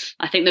spin,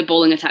 I think the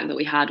bowling attack that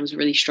we had was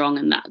really strong,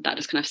 and that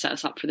just kind of set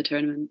us up for the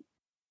tournament.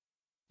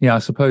 Yeah, I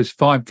suppose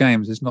 5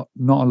 games is not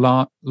a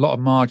lot of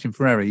margin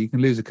for error. You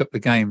can lose a couple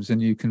of games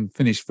and you can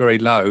finish very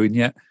low, and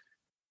yet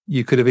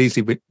you could have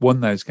easily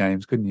won those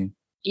games, couldn't you?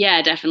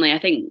 Yeah, definitely. I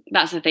think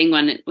that's the thing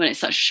when it's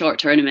such a short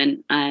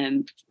tournament.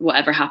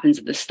 Whatever happens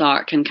at the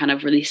start can kind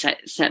of really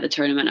set the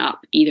tournament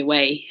up either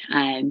way.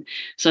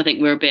 So I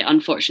think we were a bit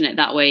unfortunate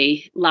that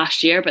way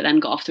last year, but then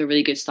got off to a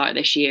really good start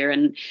this year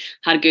and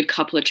had a good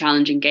couple of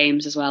challenging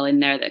games as well in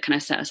there that kind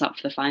of set us up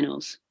for the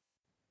finals.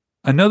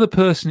 Another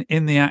person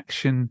in the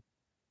action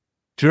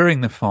during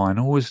the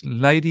final was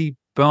Lady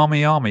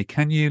Barmy Army.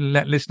 Can you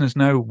let listeners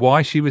know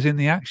why she was in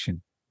the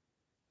action?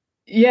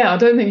 Yeah, I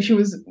don't think she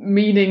was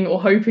meaning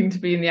or hoping to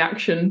be in the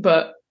action,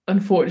 but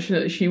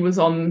unfortunately she was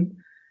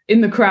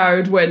in the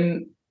crowd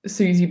when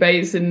Susie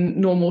Bates, in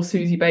normal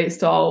Susie Bates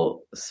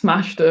style,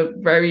 smashed a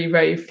very,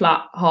 very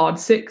flat, hard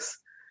 6,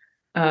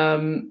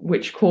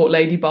 which caught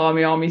Lady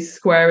Barmy Army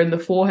square in the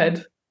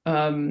forehead.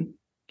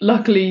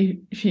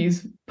 Luckily,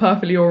 she's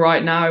perfectly all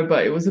right now,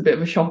 but it was a bit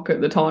of a shock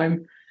at the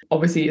time.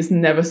 Obviously, it's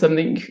never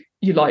something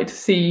you like to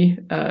see.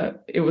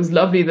 It was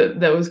lovely that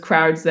there was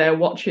crowds there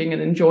watching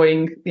and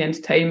enjoying the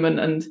entertainment.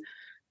 And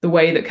the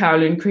way that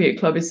Kowloon Cricket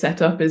Club is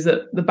set up is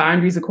that the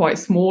boundaries are quite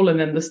small, and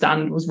then the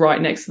stand was right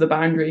next to the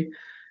boundary.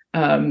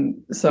 And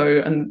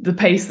the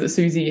pace that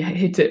Susie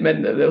hit it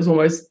meant that there was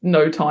almost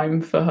no time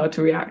for her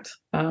to react.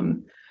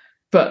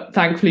 but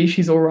thankfully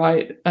she's all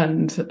right,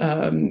 and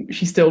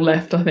she still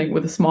left, I think,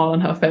 with a smile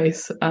on her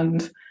face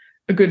and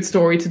a good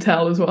story to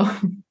tell as well.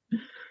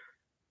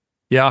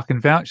 Yeah, I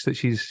can vouch that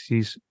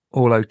she's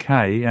all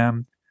okay.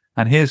 And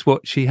here's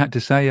what she had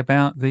to say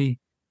about the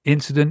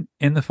incident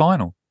in the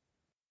final.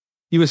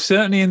 You were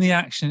certainly in the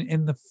action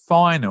in the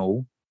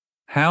final.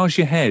 How's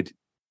your head?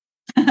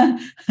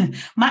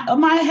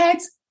 my head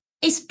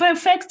is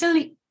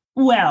perfectly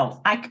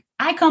well. I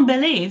can't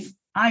believe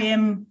I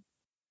am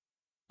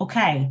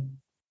okay.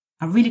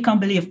 I really can't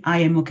believe I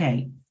am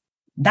okay.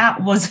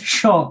 That was a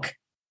shock,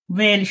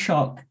 really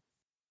shock.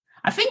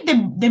 I think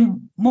the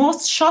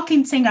most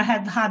shocking thing I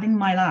had in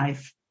my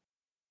life.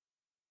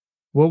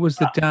 What was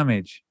the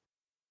damage?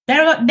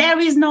 There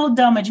is no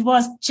damage. It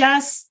was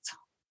just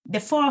the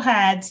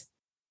forehead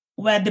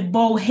where the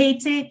ball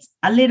hit it.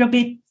 A little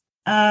bit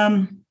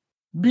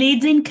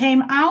bleeding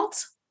came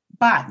out,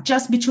 but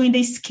just between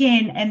the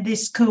skin and the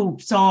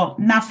scoop, so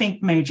nothing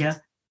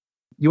major.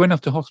 You went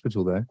off to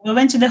hospital though? We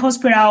went to the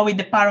hospital with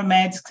the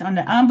paramedics on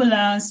the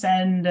ambulance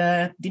and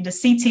did the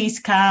CT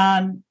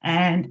scan,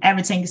 and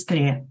everything is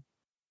clear.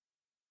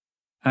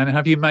 And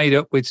have you made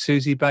up with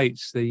Susie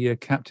Bates, the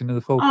captain of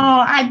the Falcons?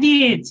 Oh, I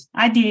did.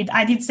 I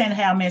did send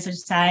her a message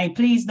saying,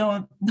 please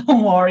don't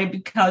worry,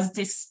 because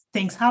these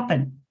things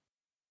happen.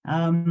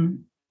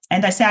 And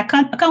I said, I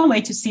can't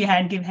wait to see her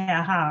and give her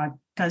a hug,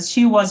 because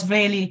she was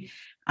really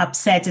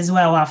upset as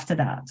well after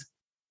that.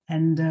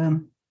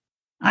 And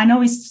I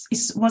know it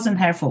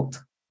wasn't her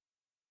fault.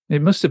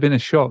 It must have been a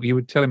shock. You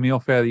were telling me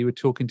off air that you were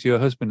talking to your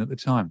husband at the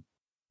time.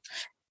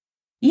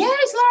 Yeah,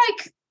 it's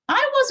like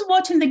I was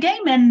watching the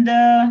game and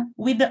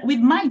with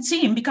my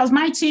team, because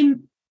my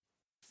team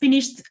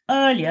finished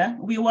earlier.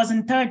 We was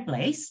in third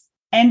place.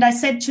 And I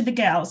said to the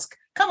girls,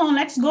 come on,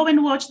 let's go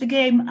and watch the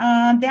game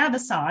on the other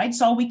side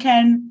so we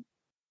can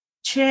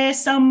share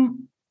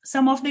some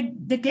of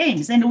the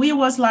games. And we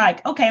was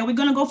like, okay, we're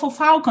going to go for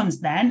Falcons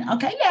then.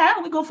 Okay,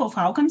 yeah, we go for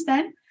Falcons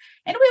then.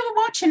 And we were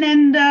watching,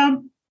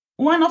 and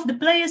one of the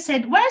players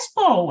said, where's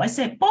Paul? I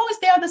said, Paul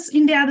is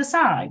in the other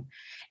side.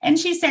 And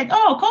she said,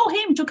 oh, call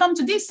him to come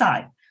to this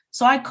side.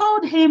 So I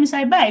called him and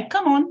said, babe,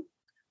 come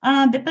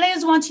on. The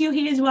players want you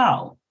here as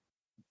well.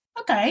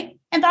 Okay.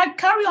 And I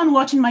carry on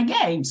watching my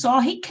game. So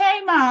he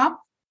came up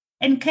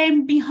and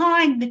came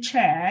behind the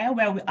chair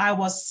where I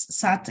was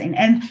sat in.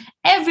 And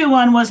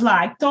everyone was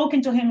like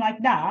talking to him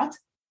like that.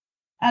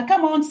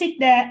 Come on, sit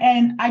there.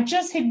 And I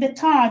just hit the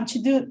time to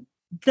do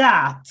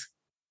that.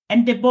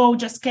 And the ball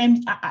just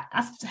came.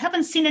 I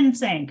haven't seen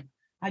anything.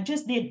 I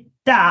just did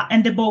that.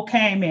 And the ball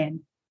came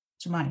in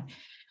to mine.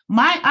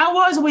 I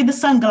was with the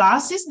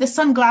sunglasses. The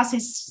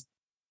sunglasses,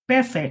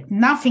 perfect.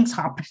 Nothing's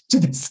happened to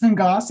the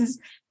sunglasses.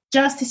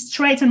 Just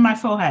straight on my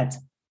forehead.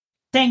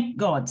 Thank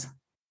God.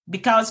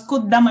 Because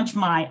could damage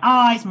my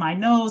eyes, my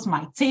nose,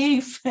 my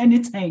teeth,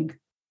 anything.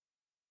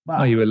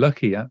 But you were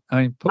lucky. I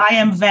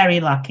am very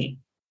lucky.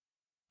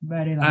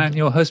 Very lucky. And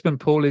your husband,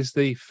 Paul, is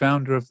the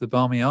founder of the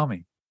Barmy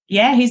Army.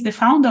 Yeah, he's the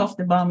founder of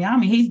the Barmy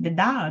Army. He's the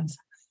dad.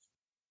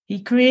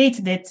 He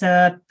created it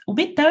a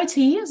bit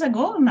 30 years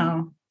ago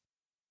now.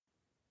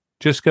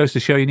 Just goes to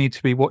show you need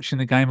to be watching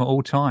the game at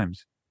all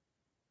times.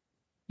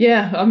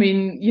 Yeah, I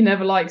mean, you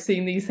never like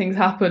seeing these things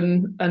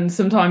happen. And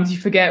sometimes you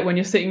forget when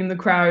you're sitting in the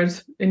crowd,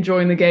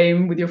 enjoying the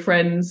game with your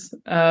friends,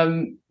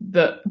 that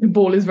the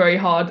ball is very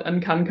hard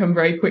and can come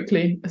very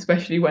quickly,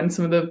 especially when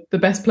some of the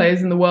best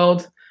players in the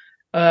world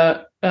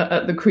are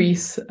at the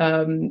crease.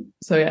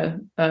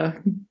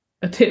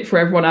 A tip for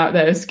everyone out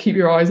there is to keep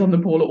your eyes on the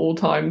ball at all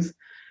times,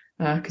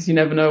 because you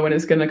never know when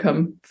it's going to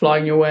come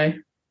flying your way.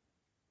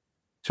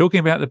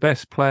 Talking about the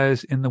best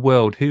players in the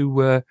world, who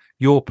were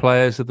your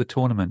players of the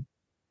tournament?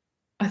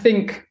 I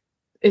think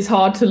it's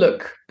hard to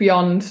look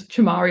beyond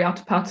Chamari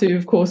Atapatu,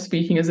 of course,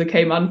 speaking as a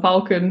Cayman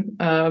Falcon.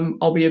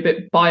 I'll be a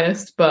bit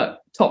biased, but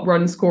top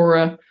run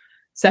scorer,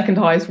 second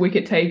highest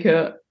wicket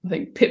taker, I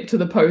think pipped to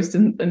the post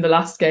in the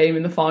last game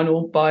in the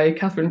final by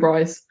Catherine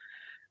Bryce.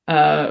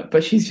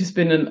 But she's just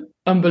been an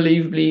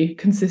unbelievably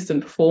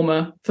consistent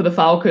performer for the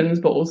Falcons,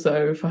 but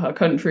also for her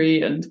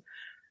country. And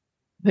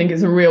I think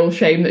it's a real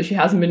shame that she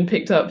hasn't been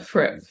picked up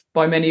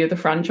by many of the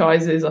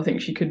franchises. I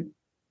think she could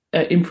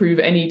improve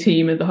any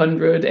team in the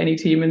 100, any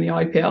team in the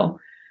IPL.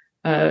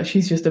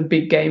 She's just a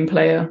big game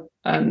player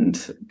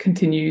and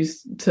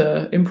continues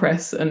to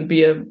impress and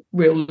be a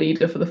real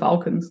leader for the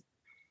Falcons.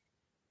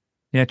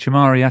 Yeah,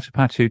 Chamari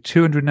Atapatu,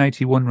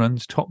 281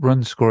 runs, top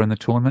run scorer in the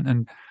tournament,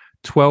 and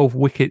 12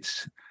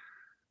 wickets.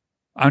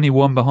 Only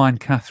one behind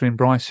Catherine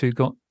Bryce, who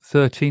got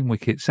 13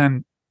 wickets.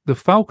 And the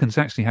Falcons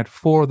actually had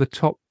 4 of the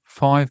top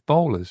 5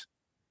 bowlers.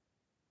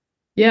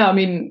 Yeah, I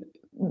mean,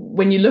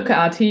 when you look at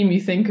our team, you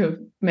think of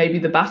maybe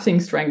the batting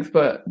strength,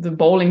 but the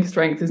bowling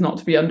strength is not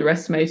to be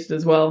underestimated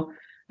as well.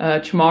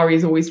 Chamari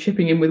is always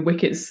chipping in with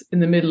wickets in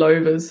the middle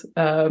overs.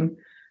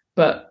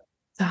 But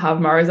to have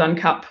Marizan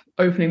Kapp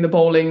opening the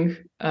bowling,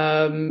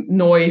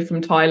 Noi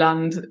from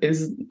Thailand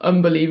is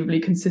unbelievably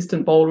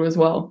consistent bowler as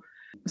well.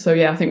 So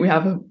yeah, I think we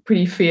have a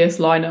pretty fierce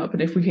lineup,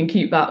 and if we can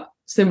keep that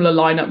similar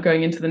lineup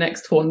going into the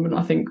next tournament,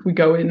 I think we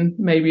go in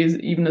maybe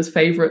even as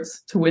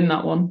favourites to win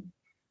that one.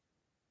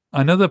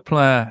 Another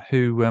player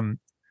who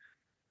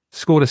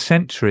scored a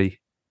century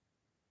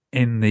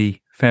in the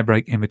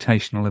FairBreak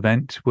Invitational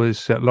event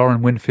was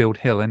Lauren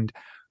Winfield-Hill, and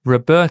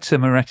Roberta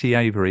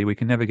Moretti-Avery, we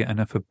can never get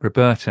enough of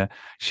Roberta.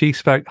 She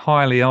spoke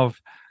highly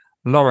of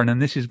Lauren,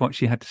 and this is what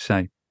she had to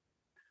say.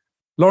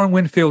 Lauren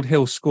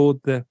Winfield-Hill scored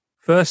the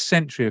first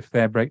century of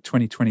FairBreak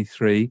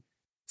 2023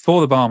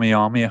 for the Barmy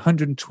Army,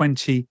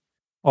 120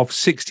 of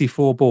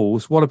 64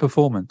 balls. What a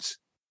performance.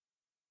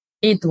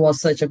 It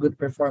was such a good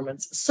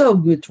performance. So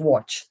good to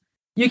watch.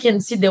 You can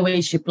see the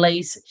way she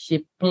plays.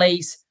 She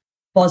plays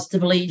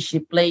positively. She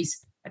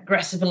plays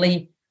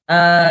aggressively.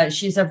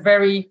 She's a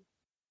very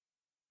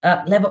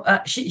level.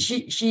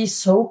 She's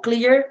so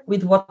clear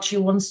with what she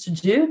wants to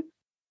do.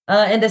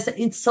 And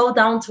it's so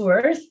down to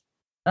earth.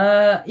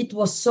 It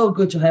was so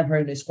good to have her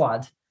in the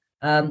squad.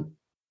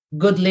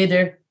 Good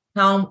leader,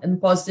 calm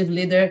and positive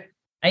leader.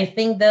 I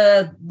think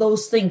that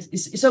those things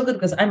is so good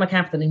because I'm a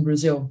captain in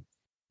Brazil.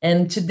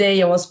 And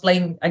today I was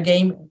playing a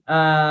game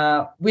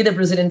with the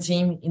Brazilian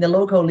team in the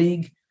local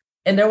league.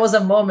 And there was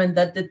a moment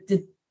that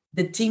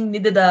the team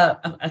needed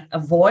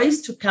a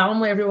voice to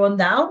calm everyone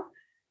down.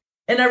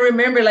 And I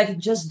remember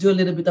just do a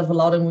little bit of a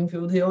Lauren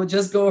Winfield-Hill,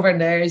 just go over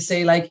there and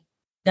say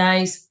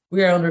guys,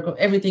 we are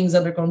everything's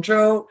under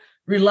control.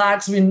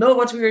 Relax. We know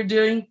what we are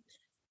doing.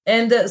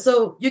 And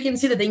so you can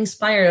see that they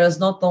inspire us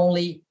not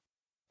only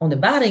on the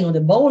batting, on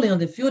the bowling, on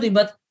the fielding,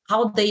 but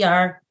how they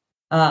are,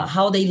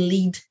 how they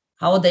lead,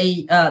 how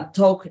they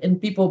talk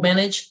and people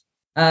manage.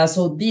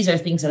 So these are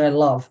things that I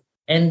love.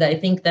 And I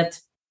think that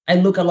I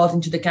look a lot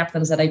into the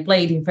captains that I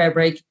played in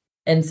FairBreak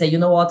and say, you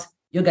know what,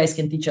 you guys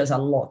can teach us a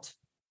lot.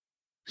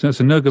 So it's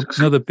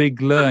another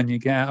big learn you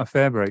get out of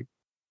FairBreak.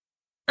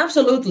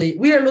 Absolutely.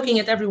 We are looking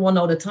at everyone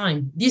all the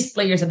time. These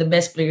players are the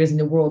best players in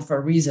the world for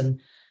a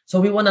reason.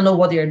 So we want to know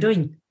what they are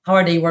doing. How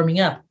are they warming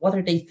up? What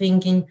are they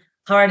thinking?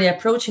 How are they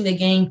approaching the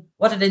game?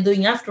 What are they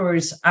doing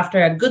afterwards,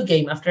 after a good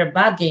game, after a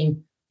bad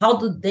game? How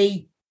do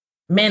they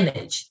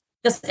manage?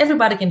 Because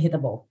everybody can hit a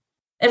ball.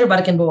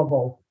 Everybody can bowl a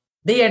ball.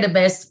 They are the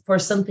best for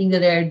something that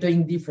they are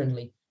doing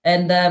differently.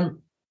 And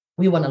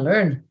we want to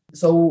learn.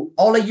 So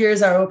all the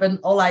ears are open,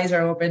 all eyes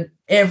are open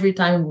every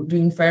time we're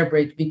doing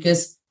FairBreak,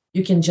 because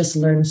you can just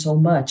learn so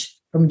much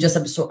from just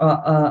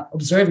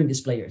observing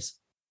these players.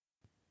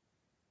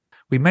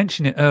 We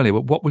mentioned it earlier,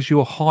 but what was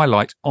your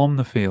highlight on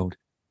the field?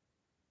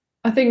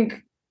 I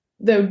think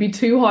there would be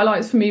two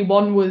highlights for me.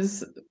 One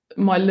was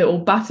my little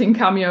batting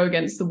cameo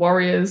against the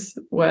Warriors,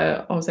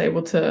 where I was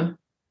able to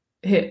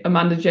hit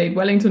Amanda Jade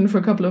Wellington for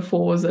a couple of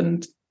fours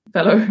and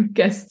fellow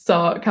guest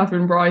star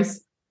Catherine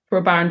Bryce for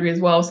a boundary as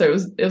well. So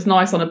it was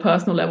nice on a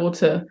personal level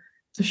to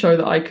show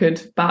that I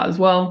could bat as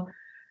well.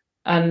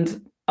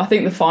 And I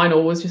think the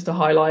final was just a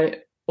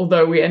highlight,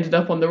 although we ended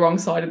up on the wrong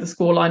side of the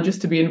scoreline.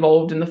 Just to be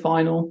involved in the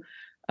final,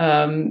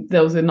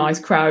 there was a nice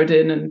crowd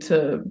in, and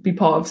to be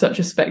part of such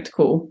a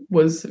spectacle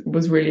was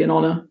really an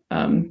honour.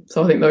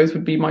 So I think those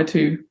would be my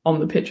two on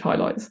the pitch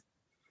highlights.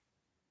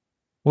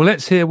 Well,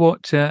 let's hear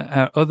what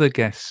our other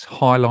guests'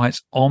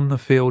 highlights on the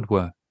field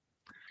were.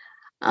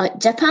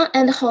 Japan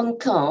and Hong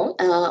Kong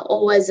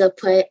always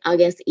play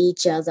against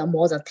each other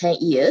more than 10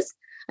 years.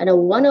 And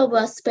one of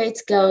our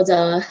space girls,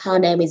 her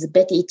name is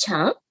Betty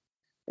Chan.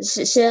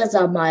 She is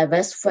my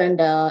best friend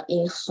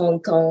in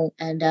Hong Kong,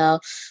 and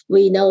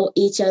we know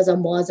each other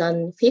more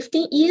than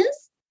 15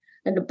 years.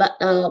 But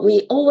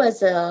we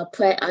always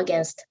play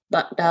against,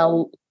 but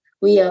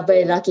we are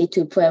very lucky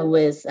to play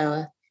with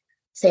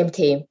same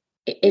team.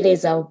 It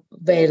is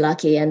very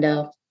lucky,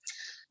 and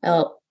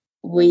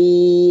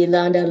we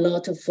learned a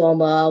lot from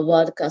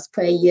World Class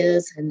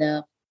players,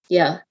 and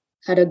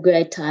had a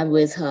great time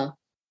with her.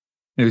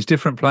 It was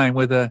different playing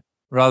with her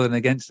rather than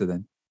against her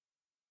then?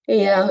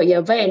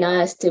 Yeah, very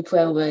nice to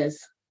play with.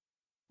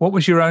 What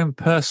was your own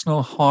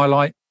personal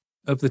highlight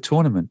of the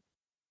tournament?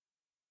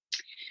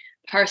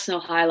 Personal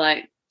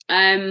highlight.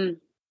 You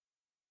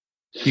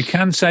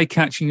can say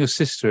catching your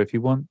sister if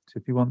you want.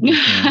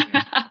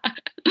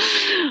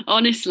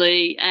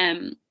 Honestly,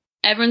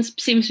 everyone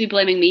seems to be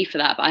blaming me for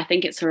that, but I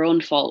think it's her own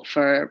fault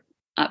for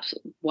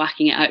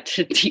whacking it out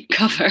to deep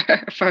cover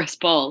her first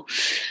ball.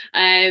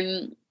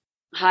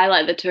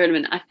 Highlight of the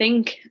tournament. I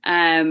think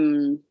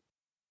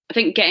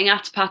getting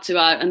Atapatu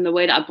out and the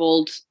way that I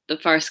bowled the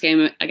first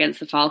game against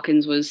the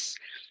Falcons was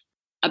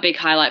a big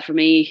highlight for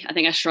me. I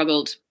think I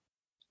struggled.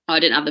 I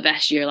didn't have the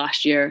best year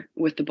last year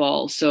with the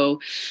ball,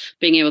 so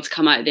being able to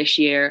come out this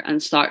year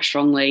and start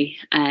strongly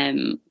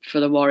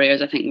for the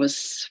Warriors, I think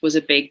was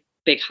a big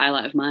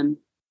highlight of mine.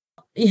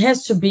 It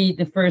has to be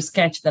the first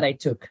catch that I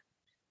took.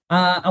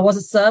 I was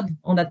a sub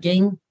on that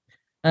game.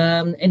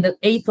 In the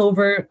 8th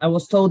over, I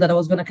was told that I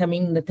was going to come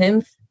in the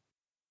 10th.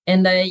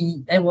 And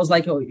I was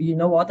like, oh, you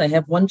know what? I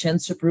have one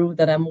chance to prove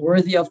that I'm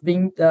worthy of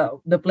being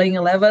the playing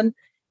 11.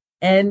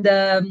 And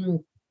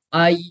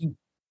I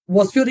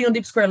was fielding on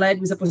deep square leg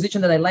with a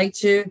position that I like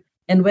to.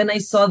 And when I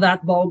saw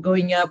that ball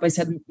going up, I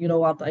said, you know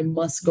what? I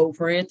must go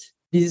for it.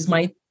 This is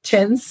my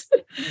chance.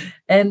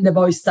 And the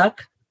ball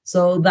stuck.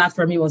 So that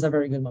for me was a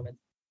very good moment.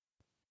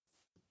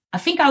 I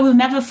think I will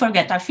never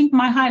forget. I think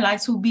my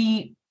highlights will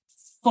be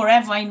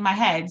forever in my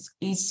head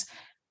is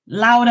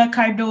Laura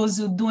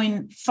Cardozo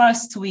doing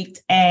first week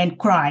and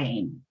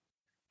crying,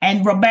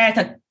 and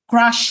Roberta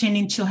crashing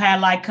into her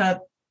like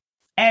a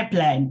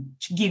airplane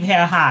to give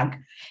her a hug.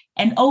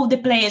 And all the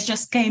players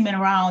just came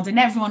around and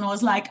everyone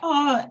was like,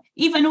 oh,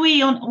 even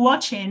we on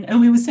watching,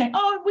 and we were saying,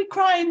 oh, we're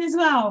crying as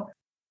well.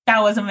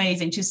 That was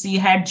amazing to see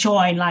her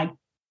join like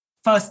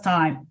first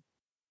time.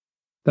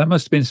 That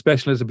must have been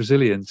special as a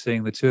Brazilian,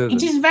 seeing the two of them.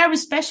 It is very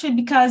special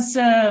because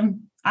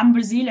I'm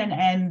Brazilian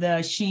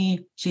and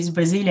she's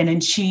Brazilian,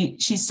 and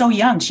she's so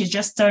young. She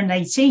just turned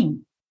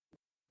 18.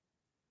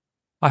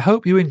 I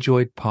hope you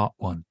enjoyed part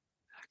 1.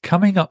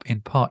 Coming up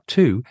in part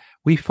 2,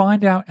 we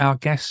find out our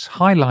guests'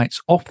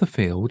 highlights off the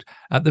field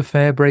at the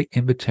FairBreak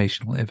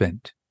Invitational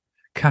event.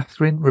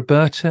 Catherine,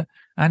 Roberta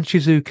and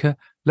Shizuka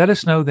let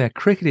us know their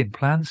cricketing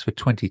plans for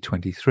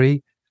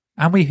 2023,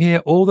 and we hear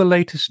all the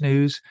latest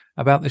news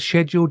about the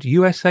scheduled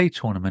USA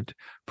tournament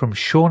from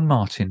Sean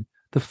Martin,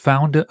 the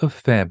founder of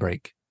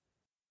FairBreak.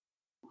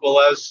 Well,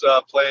 as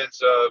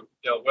plans are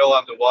well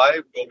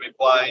underway, we'll be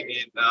playing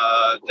in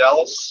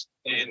Dallas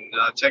in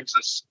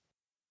Texas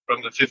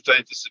from the 15th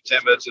of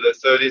September to the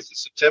 30th of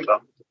September.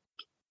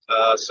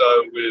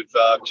 So we've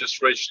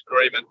just reached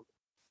agreement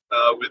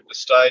with the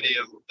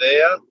stadium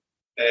there,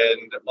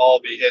 and I'll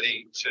be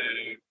heading to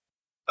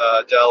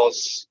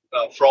Dallas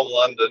from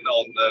London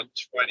on the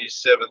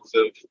 27th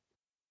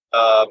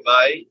of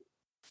May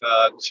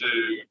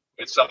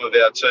with some of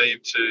our team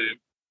to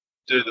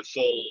do the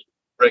full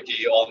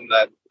recce on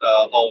that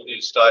whole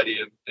new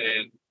stadium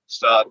and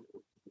start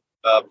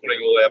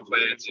putting all our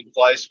plans in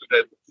place. We've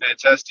had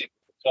fantastic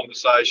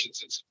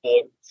conversations and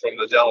support from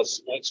the Dallas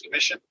Sports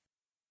Commission,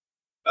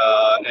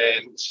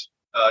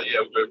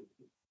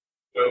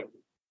 we're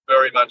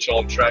very much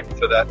on track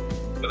for that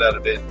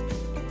event.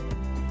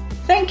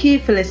 Thank you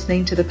for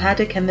listening to The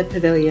Paddock and the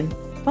Pavilion.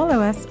 Follow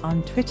us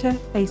on Twitter,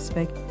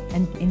 Facebook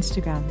and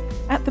Instagram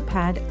at The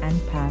Pad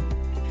and Pav.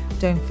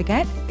 Don't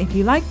forget, if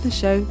you like the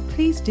show,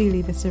 please do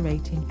leave us a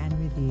rating and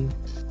review.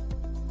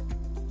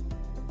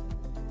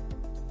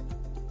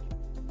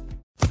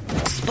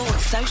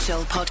 Sports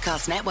Social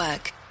Podcast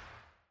Network.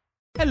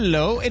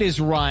 Hello, it is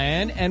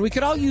Ryan, and we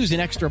could all use an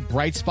extra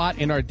bright spot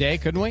in our day,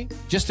 couldn't we?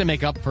 Just to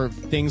make up for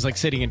things like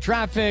sitting in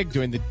traffic,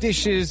 doing the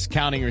dishes,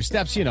 counting your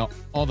steps,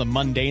 all the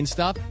mundane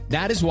stuff.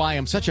 That is why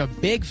I'm such a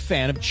big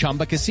fan of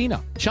Chumba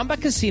Casino. Chumba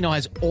Casino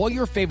has all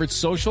your favorite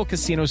social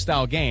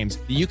casino-style games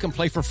that you can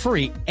play for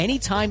free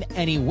anytime,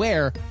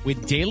 anywhere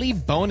with daily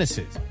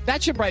bonuses.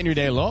 That should brighten your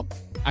day a little.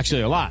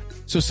 Actually, a lot.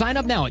 So sign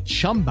up now at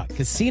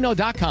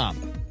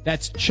ChumbaCasino.com.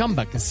 That's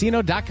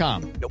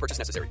ChumbaCasino.com. No purchase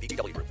necessary.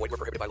 VGW Group. Void where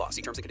prohibited by law.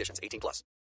 See terms and conditions. 18+.